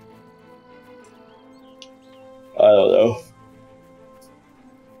 I don't know.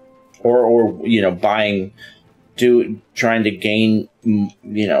 Or you know, trying to gain,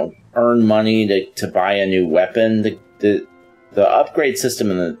 you know, earn money to buy a new weapon. The upgrade system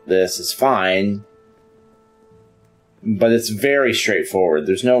in this is fine. But it's very straightforward.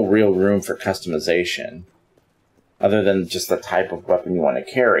 There's no real room for customization. Other than just the type of weapon you want to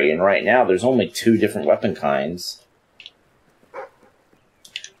carry. And right now, there's only 2 different weapon kinds.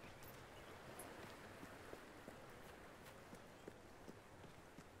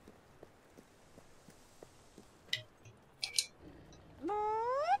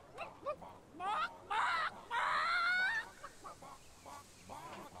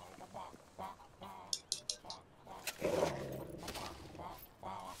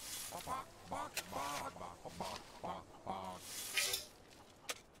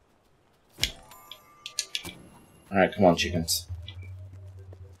 Alright, come on, chickens.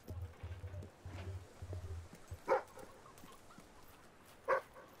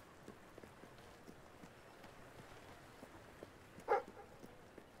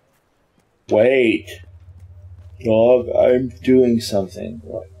 Wait. Dog, I'm doing something.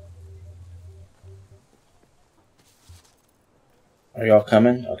 Are y'all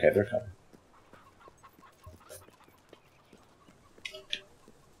coming? Okay, they're coming.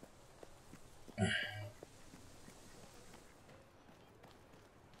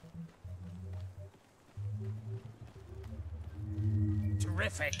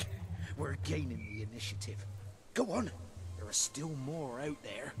 terrific. We're gaining the initiative. Go on. There are still more out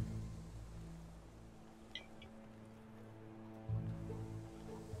there.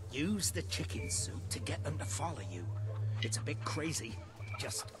 Use the chicken soup to get them to follow you. It's a bit crazy,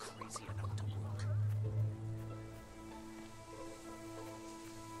 just crazy enough to work.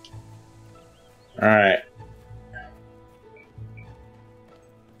 Alright.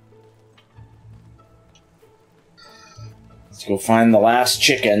 Let's go find the last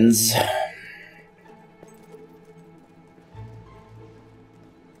chickens.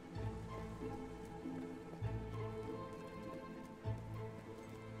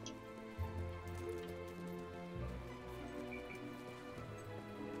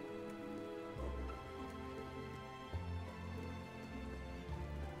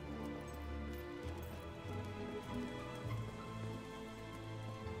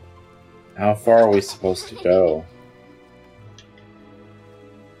 How far are we supposed to go?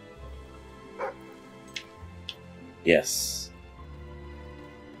 Yes.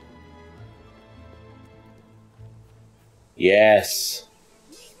 Yes.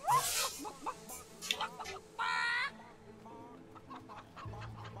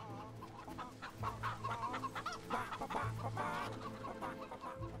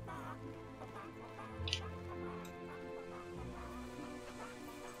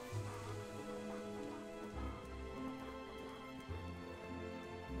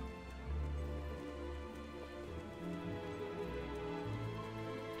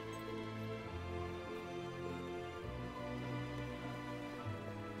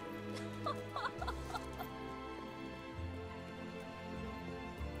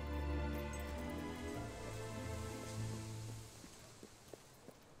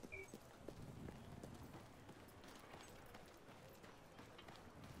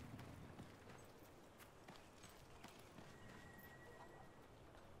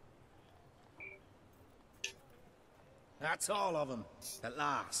 That's all of them. At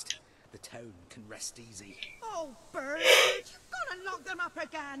last, the town can rest easy. Oh, Bird! You've got to lock them up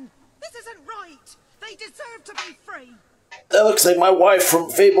again! This isn't right! They deserve to be free! That looks like my wife from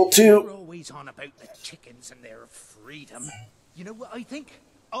Fable 2. You're always on about the chickens and their freedom. You know what I think?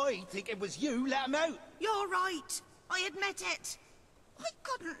 I think it was you let them out. You're right! I admit it! I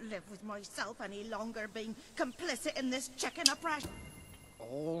couldn't live with myself any longer being complicit in this chicken oppression.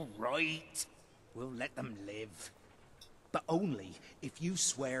 All right. We'll let them live. But only if you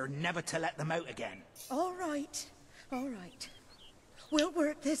swear never to let them out again. All right. All right. We'll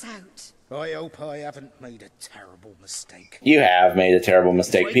work this out. I hope I haven't made a terrible mistake. You have made a terrible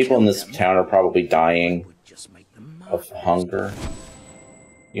mistake. People in this town are probably dying of hunger.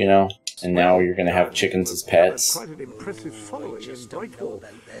 You know? And now you're going to have chickens as pets. Quite an impressive following in Brightwall.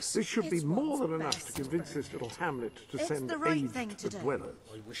 This should be more than enough to convince this little hamlet to send aid to the dwellers.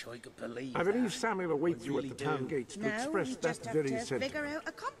 I wish I could believe I believe Samuel awaits you at the town gates to express that very sentiment. Figure out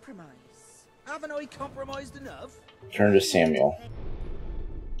a compromise. Haven't I compromised enough? Turn to Samuel.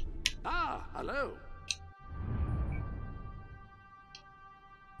 Ah, hello.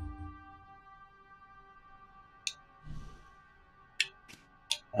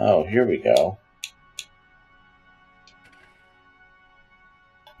 Oh, here we go.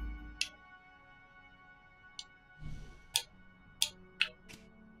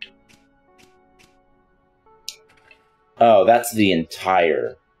 Oh, that's the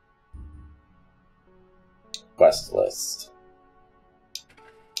entire quest list.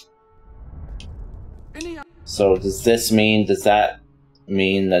 So does that mean that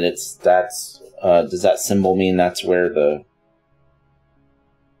does that symbol mean that's where the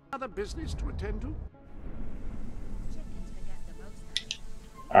Other business to attend to?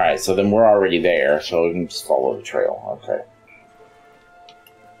 Alright, so then we're already there, so we can just follow the trail. Okay.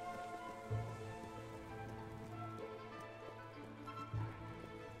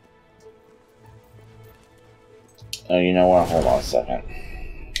 Oh, you know what? Hold on a second.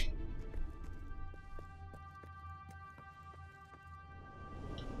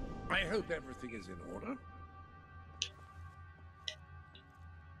 I hope everything is in order.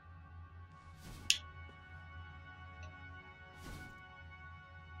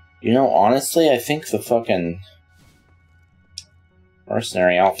 You know, honestly, I think the fucking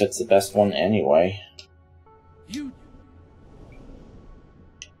mercenary outfit's the best one anyway.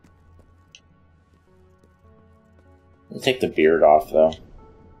 I'll take the beard off, though.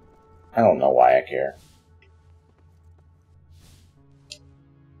 I don't know why I care.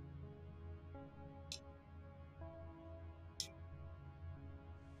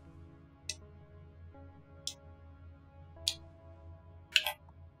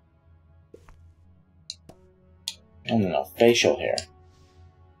 I don't know, facial hair.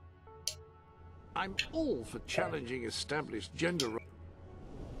 I'm all for challenging established gender roles.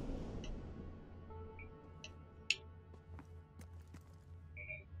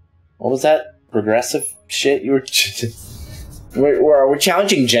 What was that progressive shit you were? We're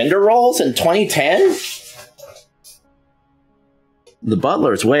challenging gender roles in 2010. The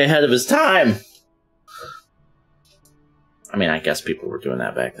butler's way ahead of his time. I mean, I guess people were doing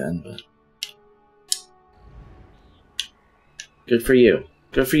that back then, but good for you.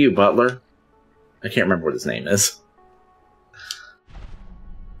 Good for you, Butler. I can't remember what his name is.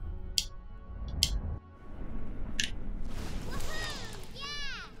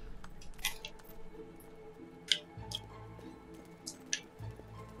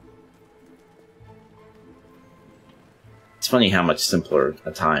 It's funny how much simpler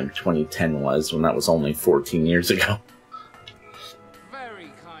a time 2010 was when that was only 14 years ago.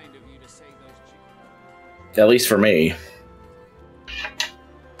 Very kind of you to say those. At least for me.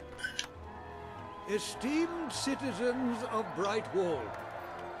 Esteemed citizens of Brightwall,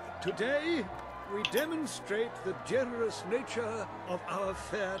 today we demonstrate the generous nature of our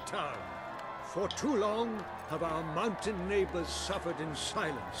fair town. For too long have our mountain neighbors suffered in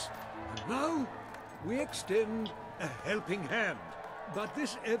silence, and now we extend a helping hand. But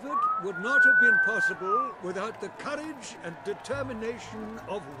this effort would not have been possible without the courage and determination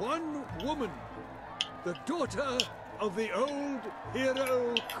of one woman, the daughter of the old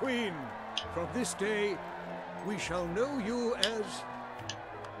hero queen. From this day, we shall know you as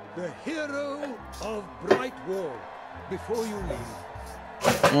the hero of Brightwall before you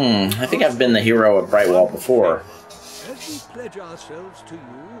leave. I think I've been the hero of Brightwall before. As we pledge ourselves to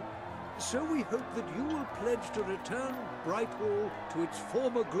you, so we hope that you will pledge to return Brightwall to its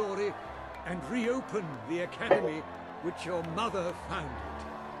former glory and reopen the academy which your mother founded.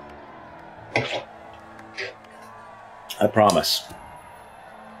 I promise.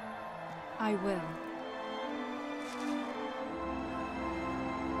 I will.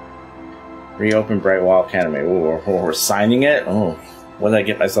 Reopen Brightwall Academy. Ooh, we're signing it? Oh, what did I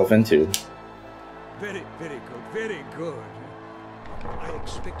get myself into? Very, very good, very good. I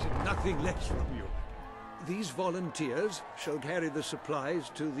expected nothing less from you. These volunteers shall carry the supplies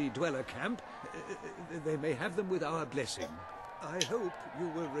to the dweller camp. They may have them with our blessing. I hope you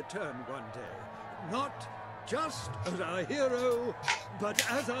will return one day. Not just as our hero, but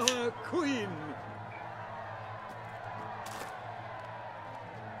as our queen.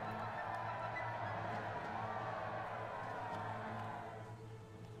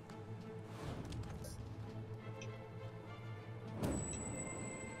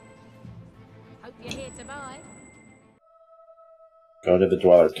 Hope you're here to buy. Go to the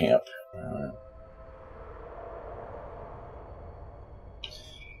dweller camp.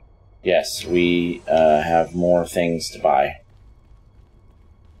 Yes, we have more things to buy.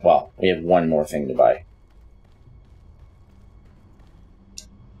 Well, we have one more thing to buy.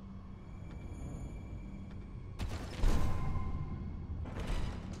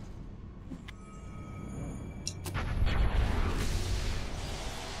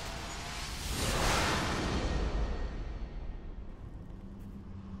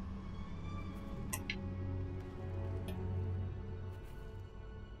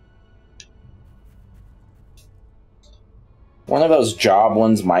 One of those job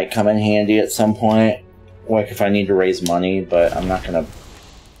ones might come in handy at some point, like if I need to raise money, but I'm not gonna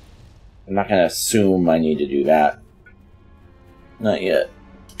assume I need to do that. Not yet.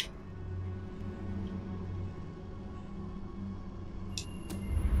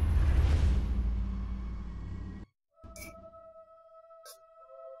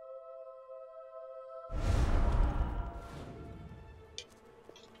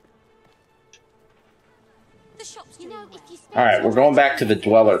 Alright, we're going back to the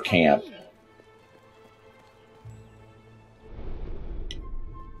dweller camp.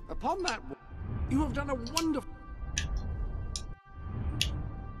 Upon that, you have done a wonderful...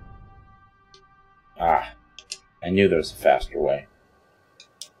 Ah, I knew there was a faster way.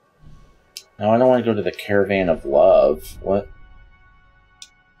 No, I don't want to go to the Caravan of Love. What?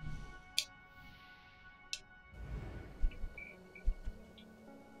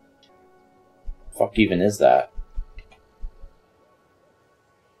 Fuck even is that?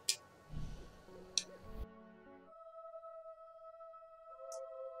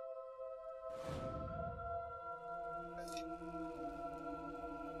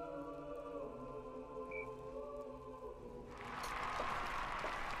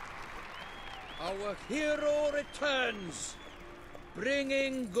 Our hero returns,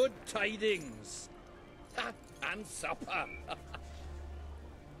 bringing good tidings. And supper.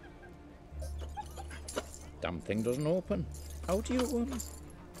 Damn thing doesn't open. How do you open?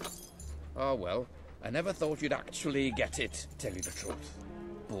 Oh well, I never thought you'd actually get it, tell you the truth.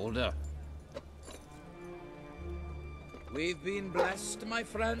 Boulder. We've been blessed, my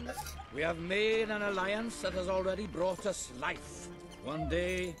friend. We have made an alliance that has already brought us life. One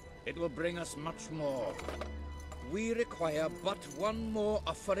day, it will bring us much more. We require but one more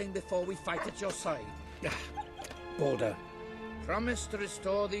offering before we fight at your side. Boulder, promise to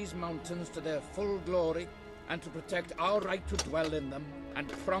restore these mountains to their full glory and to protect our right to dwell in them, and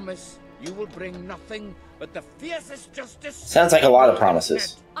promise you will bring nothing but the fiercest justice. Sounds like a lot of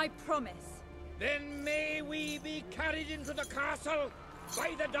promises. I promise. Then may we be carried into the castle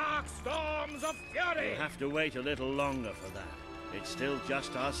by the dark storms of fury. We'll have to wait a little longer for that. It's still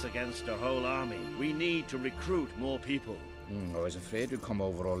just us against a whole army. We need to recruit more people. I was afraid you'd come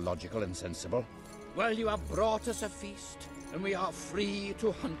over all logical and sensible. Well, you have brought us a feast, and we are free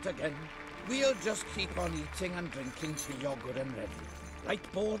to hunt again. We'll just keep on eating and drinking till you're good and ready.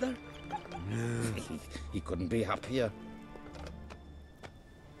 Right, Boulder? No. He couldn't be happier.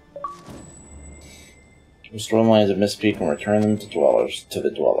 Restore lands of Mistpeak and return them to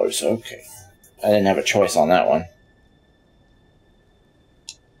the dwellers. Okay. I didn't have a choice on that one.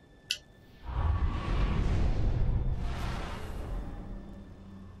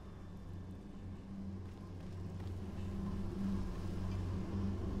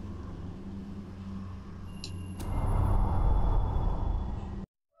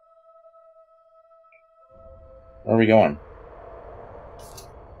 Where are we going?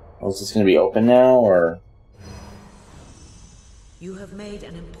 Oh, is this going to be open now, or...? You have made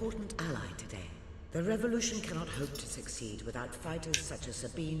an important ally today. The revolution cannot hope to succeed without fighters such as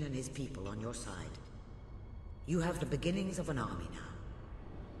Sabine and his people on your side. You have the beginnings of an army now.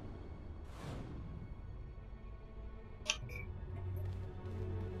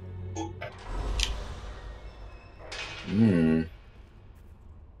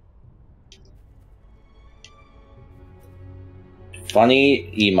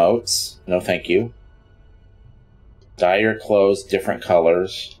 Funny emotes. No thank you. Dye your clothes different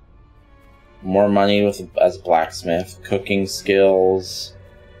colors. More money as a blacksmith. Cooking skills.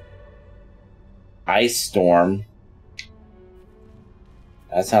 Ice Storm.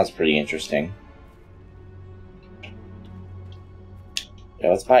 That sounds pretty interesting.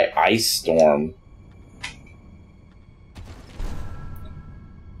 Yeah, let's buy Ice Storm.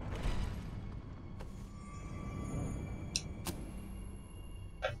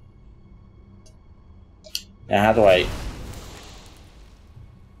 Now, how do I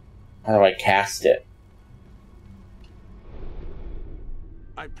cast it?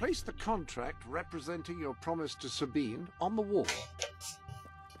 I placed the contract representing your promise to Sabine on the wall.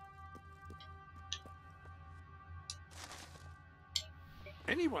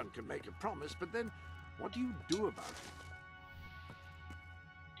 Anyone can make a promise, but then what do you do about it?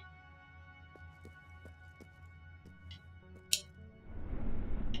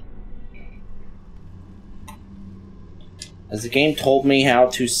 Has the game told me how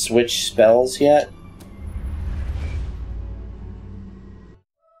to switch spells yet?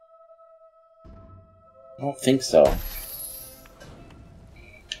 I don't think so.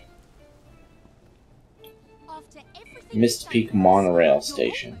 Mistpeak Monorail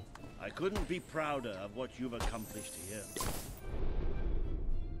Station. I couldn't be prouder of what you've accomplished here.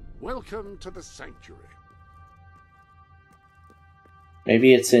 Welcome to the sanctuary.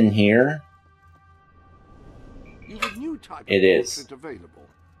 Maybe it's in here? You have a new type of it is. Gauntlet available.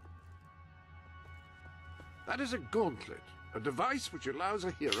 That is a gauntlet, a device which allows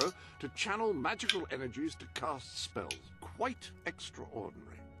a hero to channel magical energies to cast spells. Quite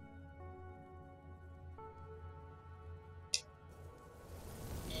extraordinary.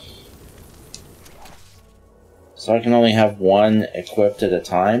 So I can only have one equipped at a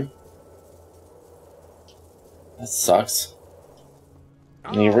time? That sucks.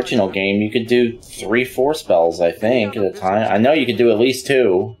 In the original game, you could do 3-4 spells, I think, at a time. I know you could do at least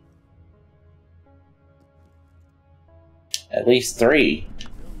 2. At least 3.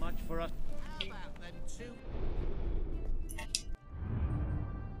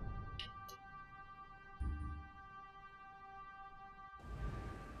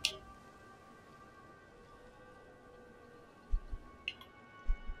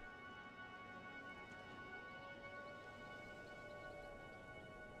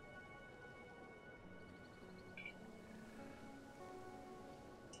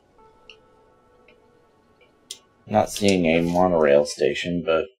 Not seeing a monorail station,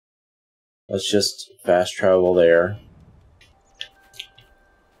 but let's just fast travel there.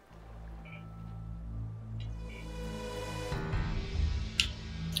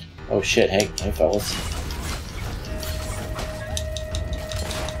 Oh shit, hey fellas.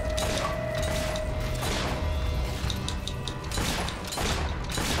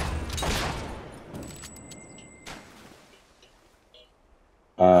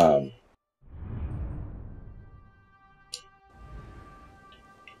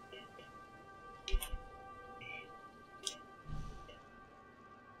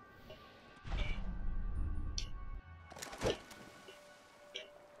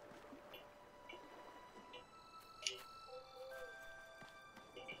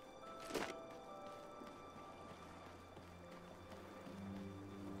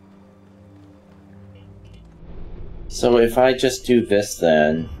 So if I just do this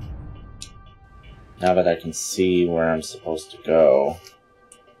then, now that I can see where I'm supposed to go,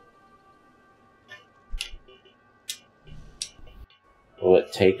 will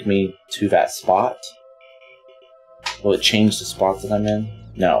it take me to that spot? Will it change the spot that I'm in?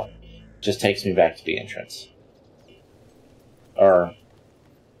 No. It just takes me back to the entrance. Or,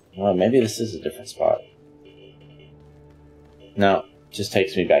 well, maybe this is a different spot. No, it just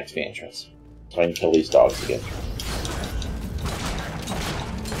takes me back to the entrance. So I can kill these dogs again.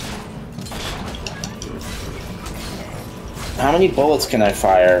 How many bullets can I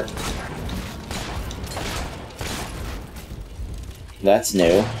fire? That's new.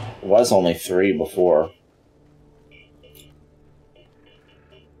 It was only 3 before.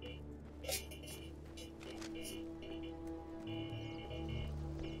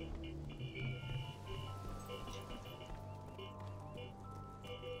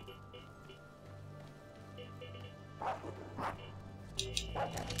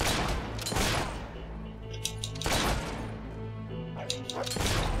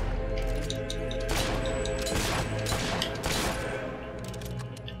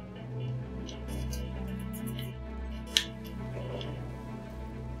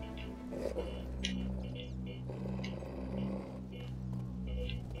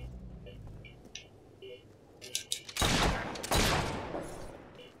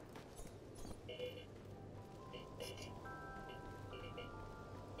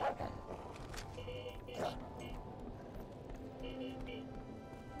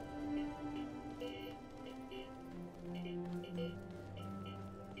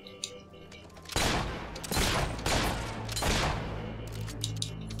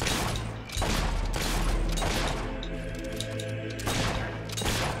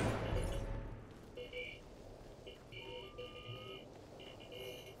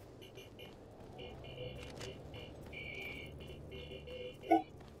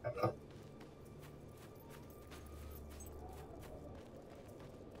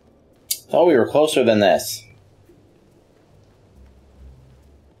 Thought we were closer than this.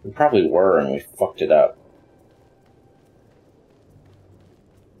 We probably were, and we fucked it up.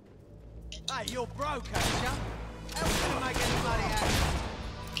 Hey, you're broke, ain't ya? How are you gonna make any money out of it?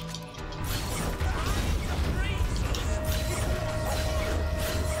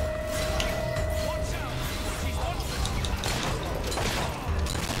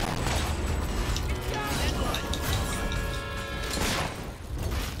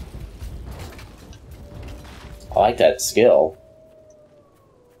 I like that skill.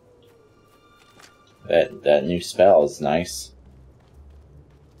 That new spell is nice.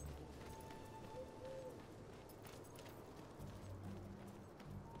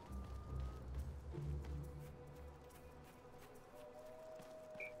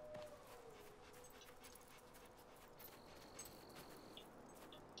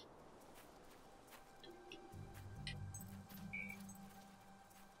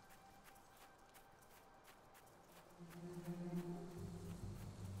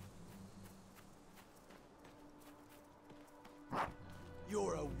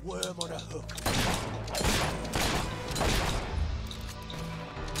 You're a worm on a hook.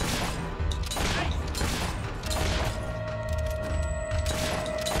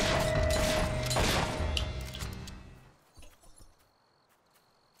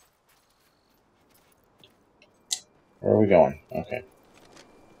 Where are we going? Okay.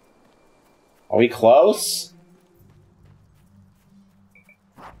 Are we close?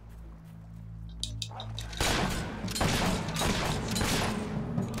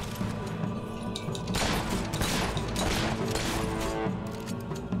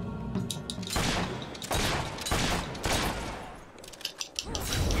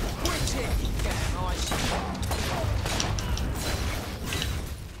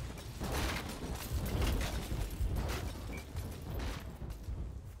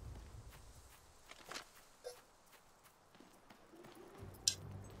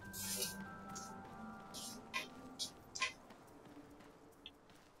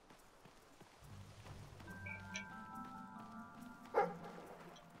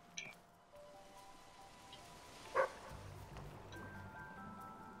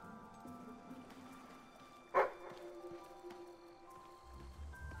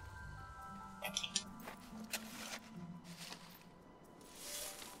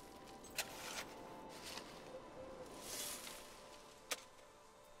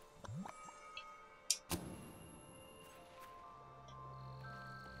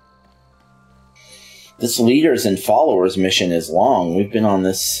 This leaders and followers mission is long. We've been on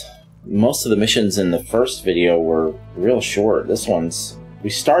this... Most of the missions in the first video were real short. This one's...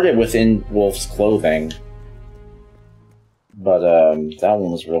 We started within Wolf's clothing. But that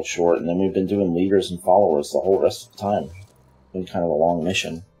one was real short, and then we've been doing leaders and followers the whole rest of the time. Been kind of a long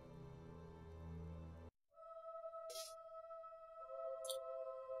mission.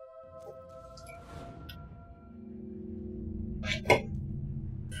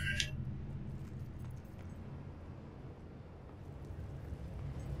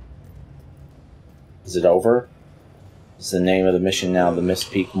 Is it over? Is the name of the mission now the Mist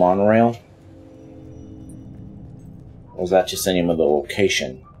Peak Monorail? Or is that just the name of the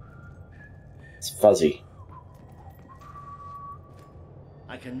location? It's fuzzy.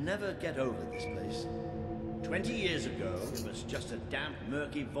 I can never get over this place. 20 years ago, it was just a damp,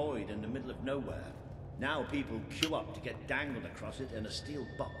 murky void in the middle of nowhere. Now people queue up to get dangled across it in a steel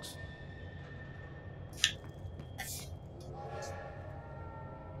box.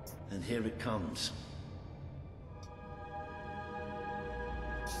 And here it comes.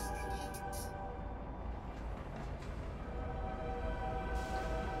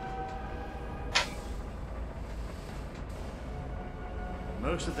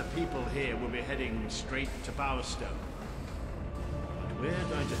 Most of the people here will be heading straight to Bowerstone. But we're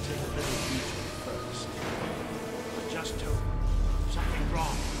going to take a little detour first. I just hope something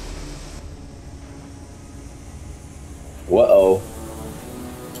wrong. Whoa.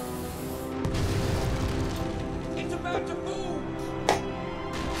 It's about to boom!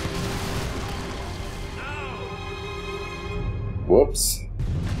 Whoops.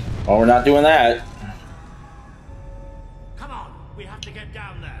 Oh, we're not doing that. Come on, we have to get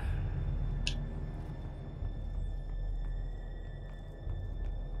down there.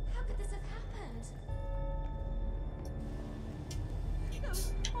 How could this have happened?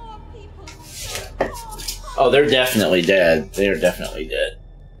 Those poor people. Oh, they're definitely dead. They are definitely dead.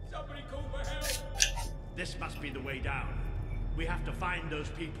 This must be the way down. We have to find those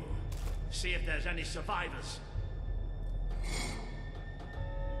people. See if there's any survivors.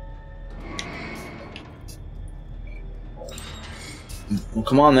 Well,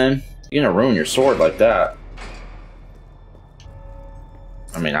 come on then. You're gonna ruin your sword like that.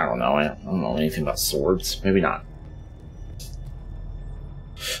 I mean, I don't know. I don't know anything about swords. Maybe not.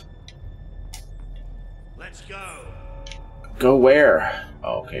 Let's go. Go where?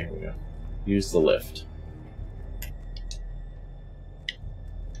 Oh, okay, here we go. Use the lift.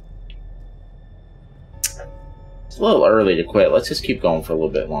 It's a little early to quit. Let's just keep going for a little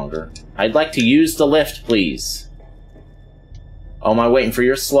bit longer. I'd like to use the lift, please. Oh, am I waiting for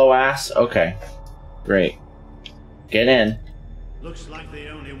your slow ass? Okay. Great. Get in. Looks like the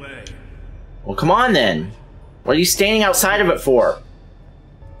only way. Well, come on then. What are you standing outside of it for?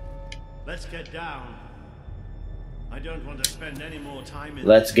 Let's get down. I don't want to spend any more time in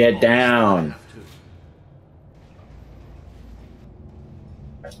Let's get down.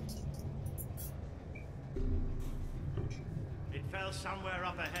 It fell somewhere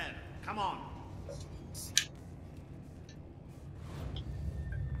up ahead. Come on.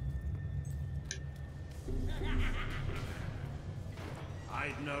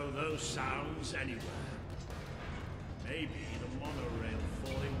 I'd know those sounds anywhere. Maybe the monorail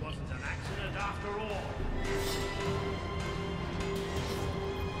falling wasn't an accident after all.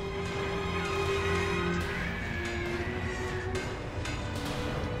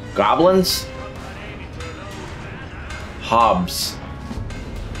 Goblins? Hobs.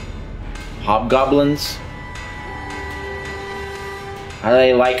 Hobgoblins? How do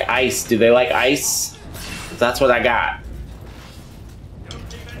they like ice? Do they like ice? That's what I got.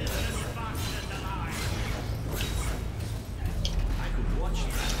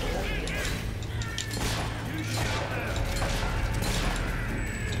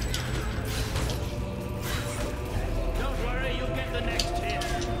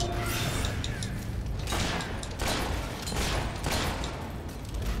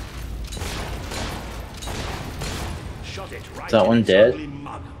 Is that one dead?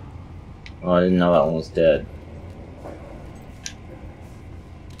 Oh, I didn't know that one was dead.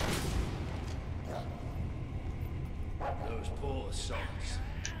 Those poor sods.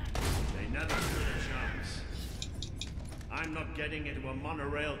 They never stood a chance. I'm not getting into a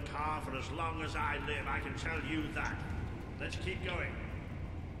monorail car for as long as I live, I can tell you that. Let's keep going.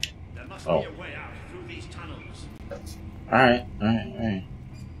 There must be a way out through these tunnels. Alright, alright, alright.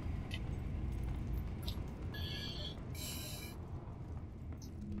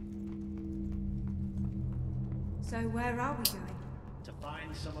 So where are we going? To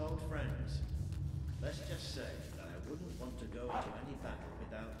find some old friends. Let's just say that I wouldn't want to go into any battle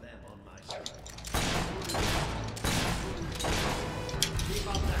without them on my side. Keep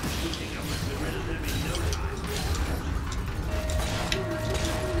up that shooting and we'll be rid of them in no time.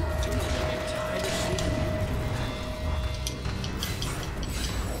 I'm tired of seeing them.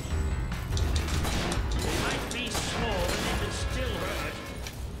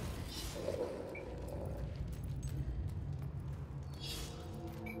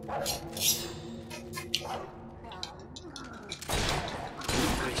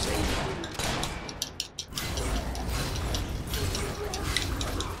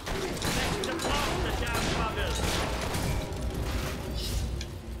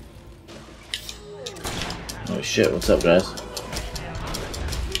 Oh shit, what's up, guys?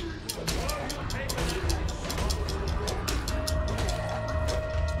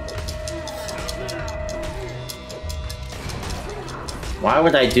 Why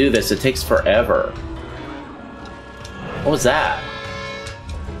would I do this? It takes forever. What was that?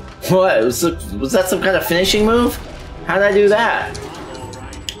 What? Was that some kind of finishing move? How did I do that?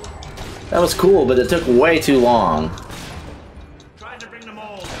 That was cool, but it took way too long.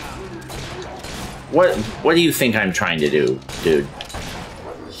 What do you think I'm trying to do, dude?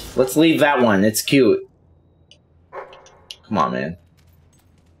 Let's leave that one. It's cute. Come on, man.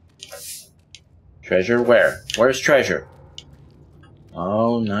 Treasure? Where? Where's treasure?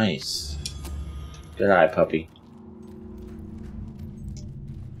 Oh, nice. Good eye, puppy.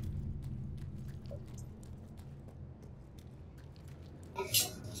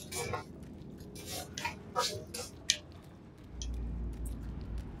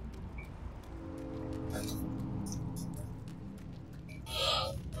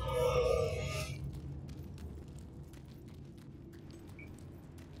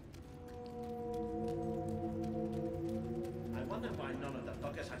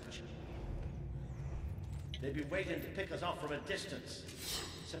 They've been waiting to pick us off from a distance.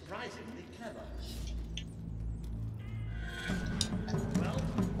 Surprisingly clever. Well,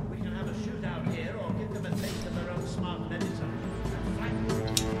 we can have a shootout here or give them a taste of their own smart medicine. Frankly,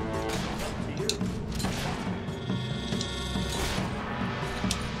 it's up to you.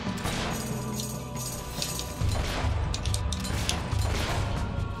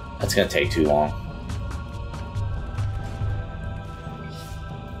 That's gonna take too long.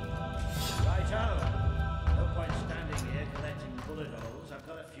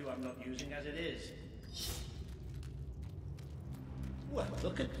 Well,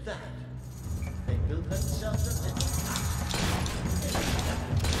 look at that. They built themselves a little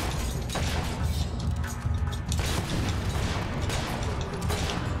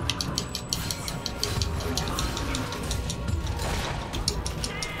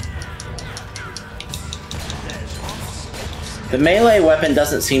The melee weapon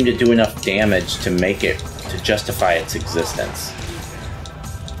doesn't seem to do enough damage to make it, to justify its existence.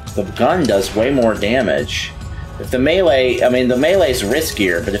 The gun does way more damage. If the melee, I mean, the melee's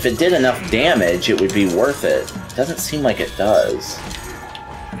riskier, but if it did enough damage, it would be worth it. Doesn't seem like it does.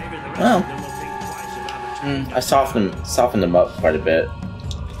 Well, I softened them up quite a bit.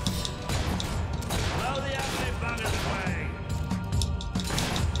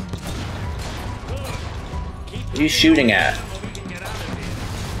 What are you shooting at?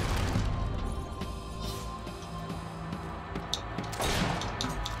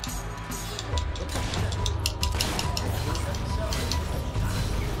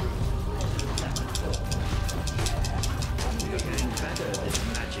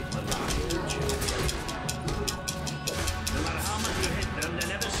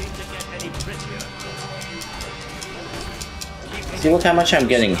 See, look how much I'm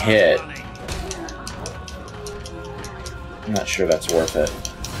getting hit. I'm not sure that's worth it.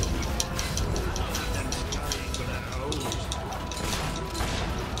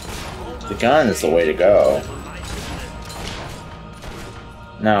 The gun is the way to go.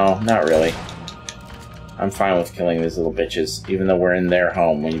 No, not really. I'm fine with killing these little bitches, even though we're in their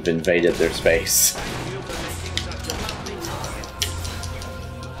home when you've invaded their space.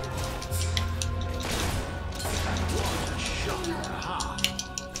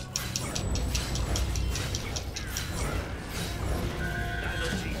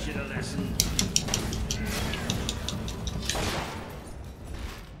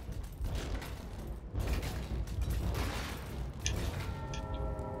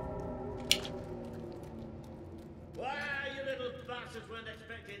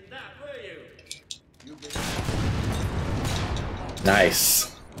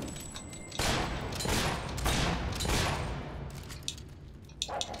 Nice.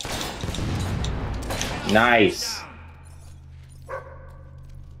 Nice.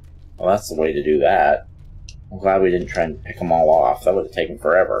 Well, that's the way to do that. I'm glad we didn't try and pick them all off. That would have taken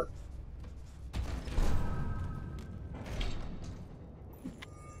forever.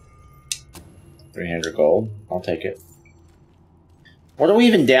 $300 gold. I'll take it. What are we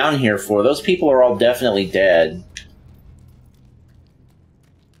even down here for? Those people are all definitely dead.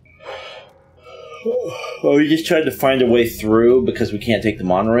 Oh, we just tried to find a way through because we can't take the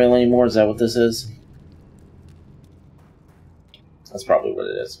monorail anymore? Is that what this is? That's probably what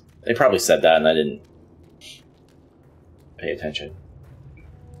it is. They probably said that and I didn't pay attention.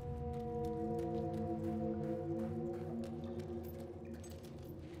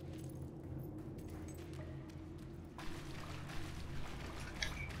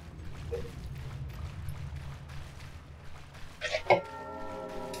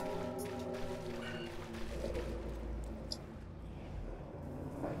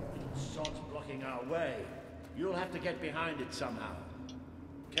 sods blocking our way. You'll have to get behind it somehow.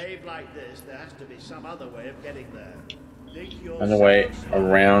 Cave like this, there has to be some other way of getting there. On the way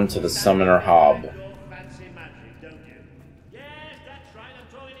around to the Summoner Hob. Fancy magic, don't you? Yes, that's right, I'm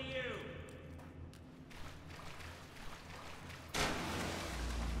talking to you.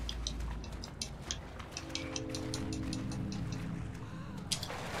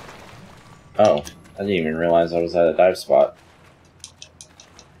 Oh, I didn't even realize I was at a dive spot.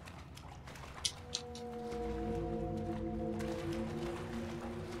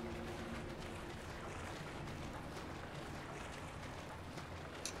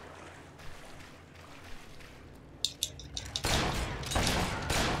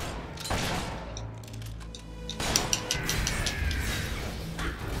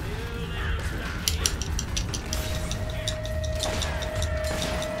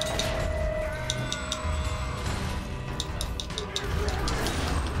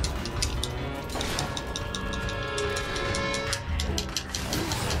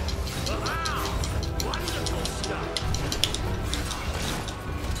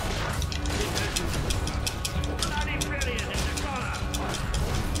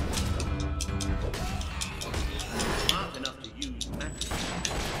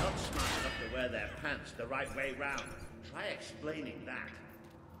 The right way round. Try explaining that.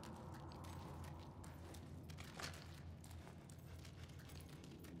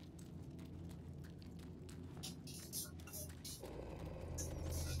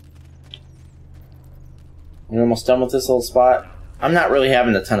 We're almost done with this little spot. I'm not really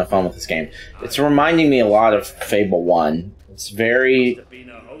having a ton of fun with this game. It's reminding me a lot of Fable 1. It's very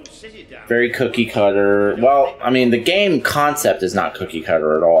cookie cutter. Well, I mean, the game concept is not cookie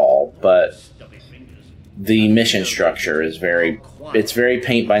cutter at all, but the mission structure is it's very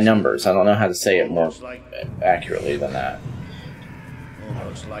paint by numbers. I don't know how to say it more accurately than that.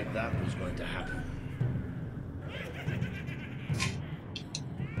 Almost like that was going to happen.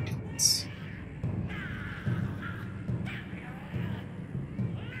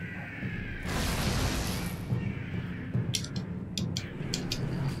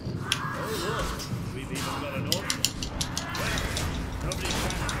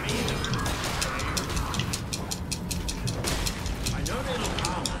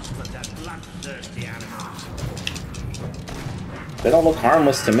 They don't look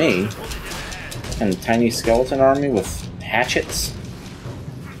harmless to me. And a tiny skeleton army with hatchets.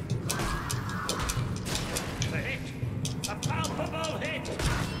 A palpable hit.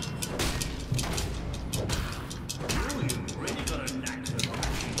 Ooh, you've really got a knack for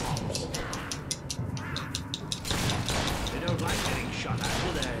crashing bombs. They don't like getting shot at, do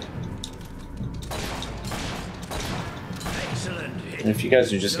they? Excellent hit. And if you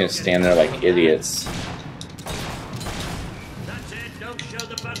guys are just gonna stand there like idiots. Show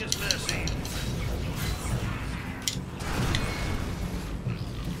the buggers mercy.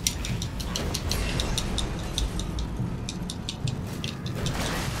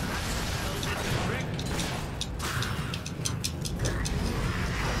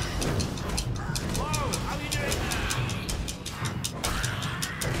 Whoa, how are you doing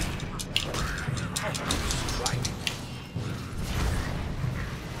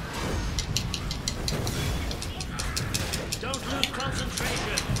Don't lose concentration.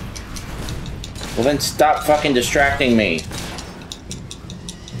 Well then stop fucking distracting me. Shooting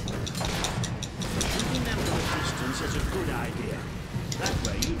them from a distance is a good idea. That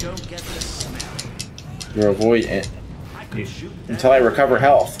way you don't get the smell. You're avoiding it. Until I recover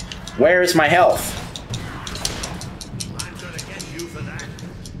health. Where is my health? I'm gonna get you for that.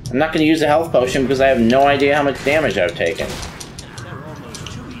 I'm not gonna use a health potion because I have no idea how much damage I've taken. They're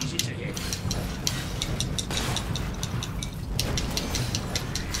almost too easy to hit.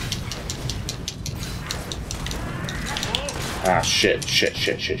 Ah, shit.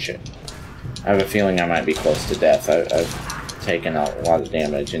 I have a feeling I might be close to death. I've taken a lot of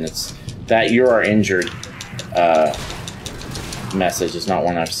damage, and it's that you are injured message is not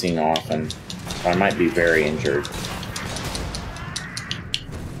one I've seen often. So I might be very injured.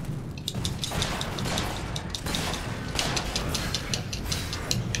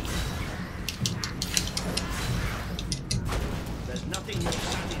 There's nothing more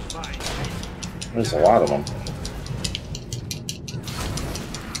satisfying. There's a lot of them.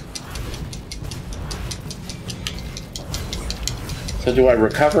 So do I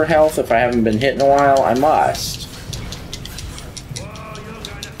recover health if I haven't been hit in a while? I must.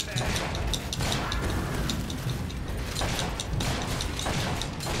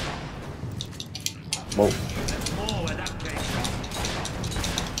 Whoa.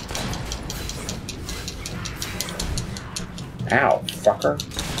 Ow, fucker.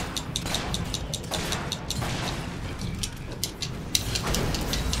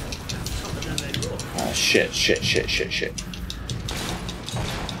 shit, shit, shit, shit, shit.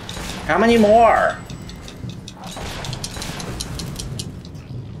 How many more?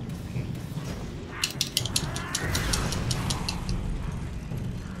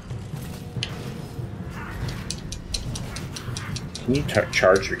 Can you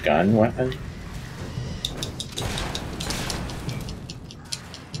charge your gun weapon?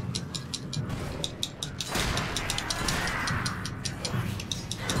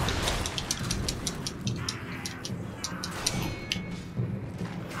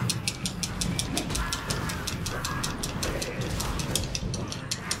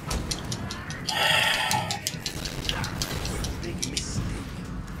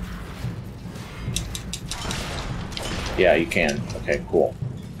 Yeah, you can. Okay, cool.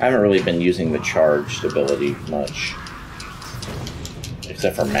 I haven't really been using the charged ability much.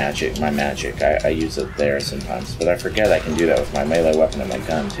 Except for magic. My magic. I use it there sometimes. But I forget I can do that with my melee weapon and my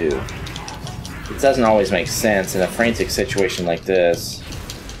gun, too. It doesn't always make sense. In a frantic situation like this,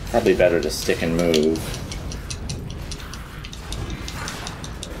 probably better to stick and move.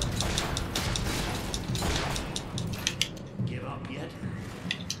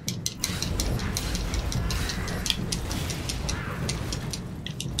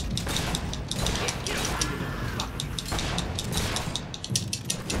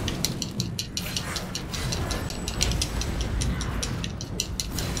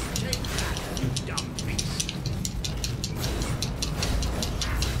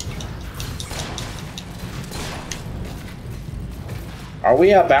 Are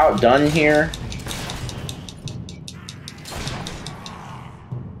we about done here?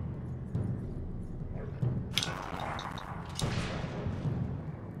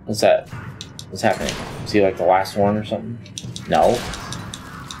 What's that? What's happening? Is he like the last one or something? No?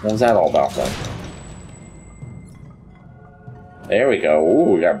 What was that all about then? There we go.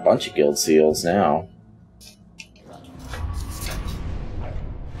 Ooh, we got a bunch of guild seals now.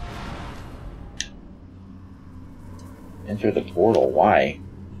 Enter the portal. Why?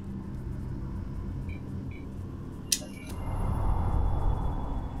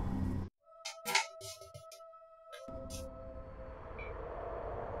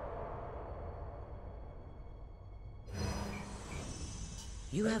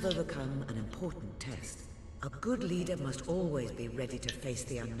 You have overcome an important test. A good leader must always be ready to face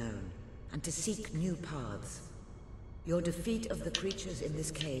the unknown and to seek new paths. Your defeat of the creatures in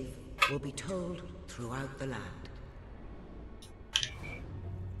this cave will be told throughout the land.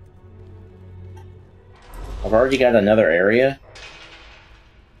 I've already got another area.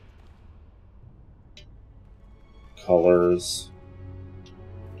 Colors.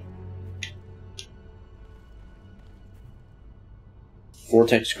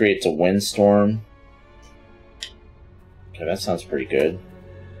 Vortex creates a windstorm. Okay, that sounds pretty good.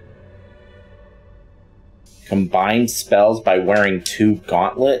 Combine spells by wearing 2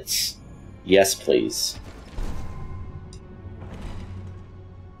 gauntlets? Yes, please.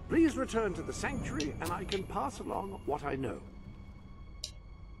 Please return to the sanctuary, and I can pass along what I know.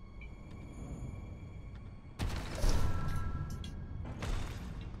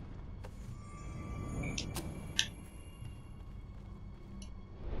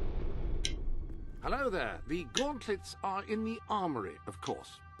 Hello there. The gauntlets are in the armory, of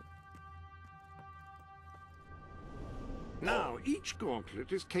course. Now, each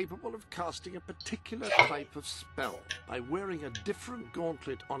gauntlet is capable of casting a particular type of spell. By wearing a different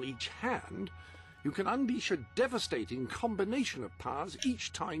gauntlet on each hand, you can unleash a devastating combination of powers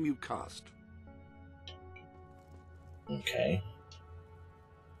each time you cast. Okay.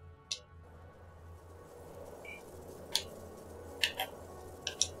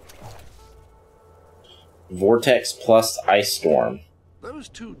 Vortex plus Ice Storm. Those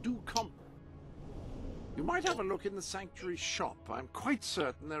two do You might have a look in the sanctuary shop. I'm quite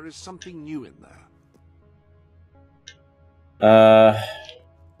certain there is something new in there.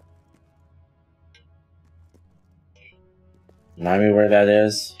 Remind me where that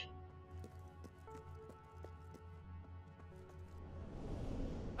is.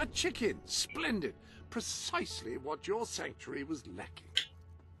 A chicken! Splendid! Precisely what your sanctuary was lacking.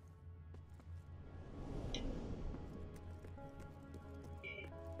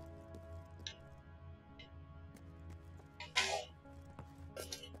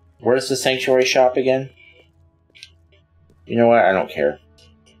 Where's the sanctuary shop again? You know what? I don't care.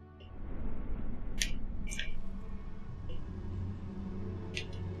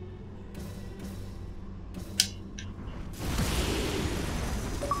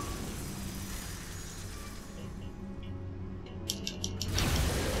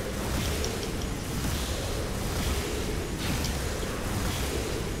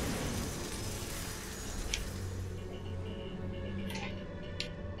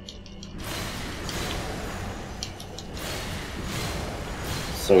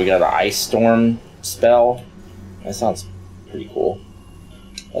 So we got an ice storm spell. That sounds pretty cool.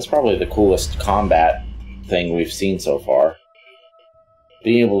 That's probably the coolest combat thing we've seen so far.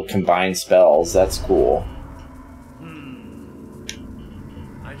 Being able to combine spells, that's cool.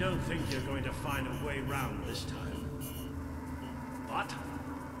 I don't think you're going to find a way round this time. But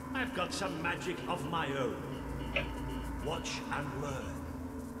I've got some magic of my own. Watch and learn.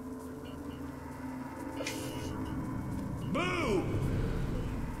 Move!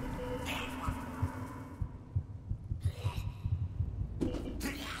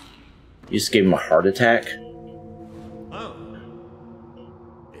 You just gave him a heart attack? Oh.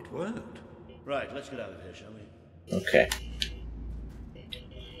 It worked. Right, let's get out of here, shall we? Okay.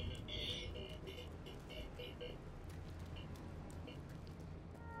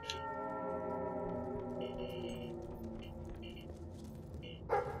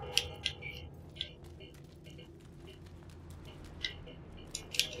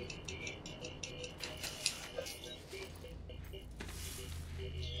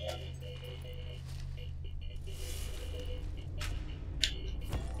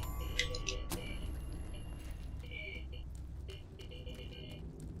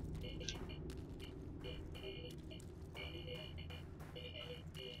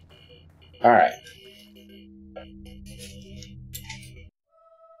 All right.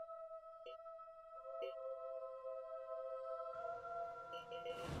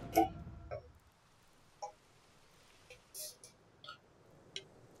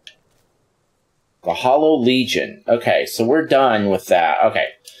 The Hollow Legion. Okay, so we're done with that. Okay,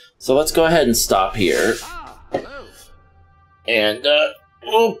 so let's go ahead and stop here. And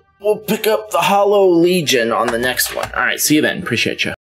we'll pick up the Hollow Legion on the next one. All right, see you then. Appreciate you.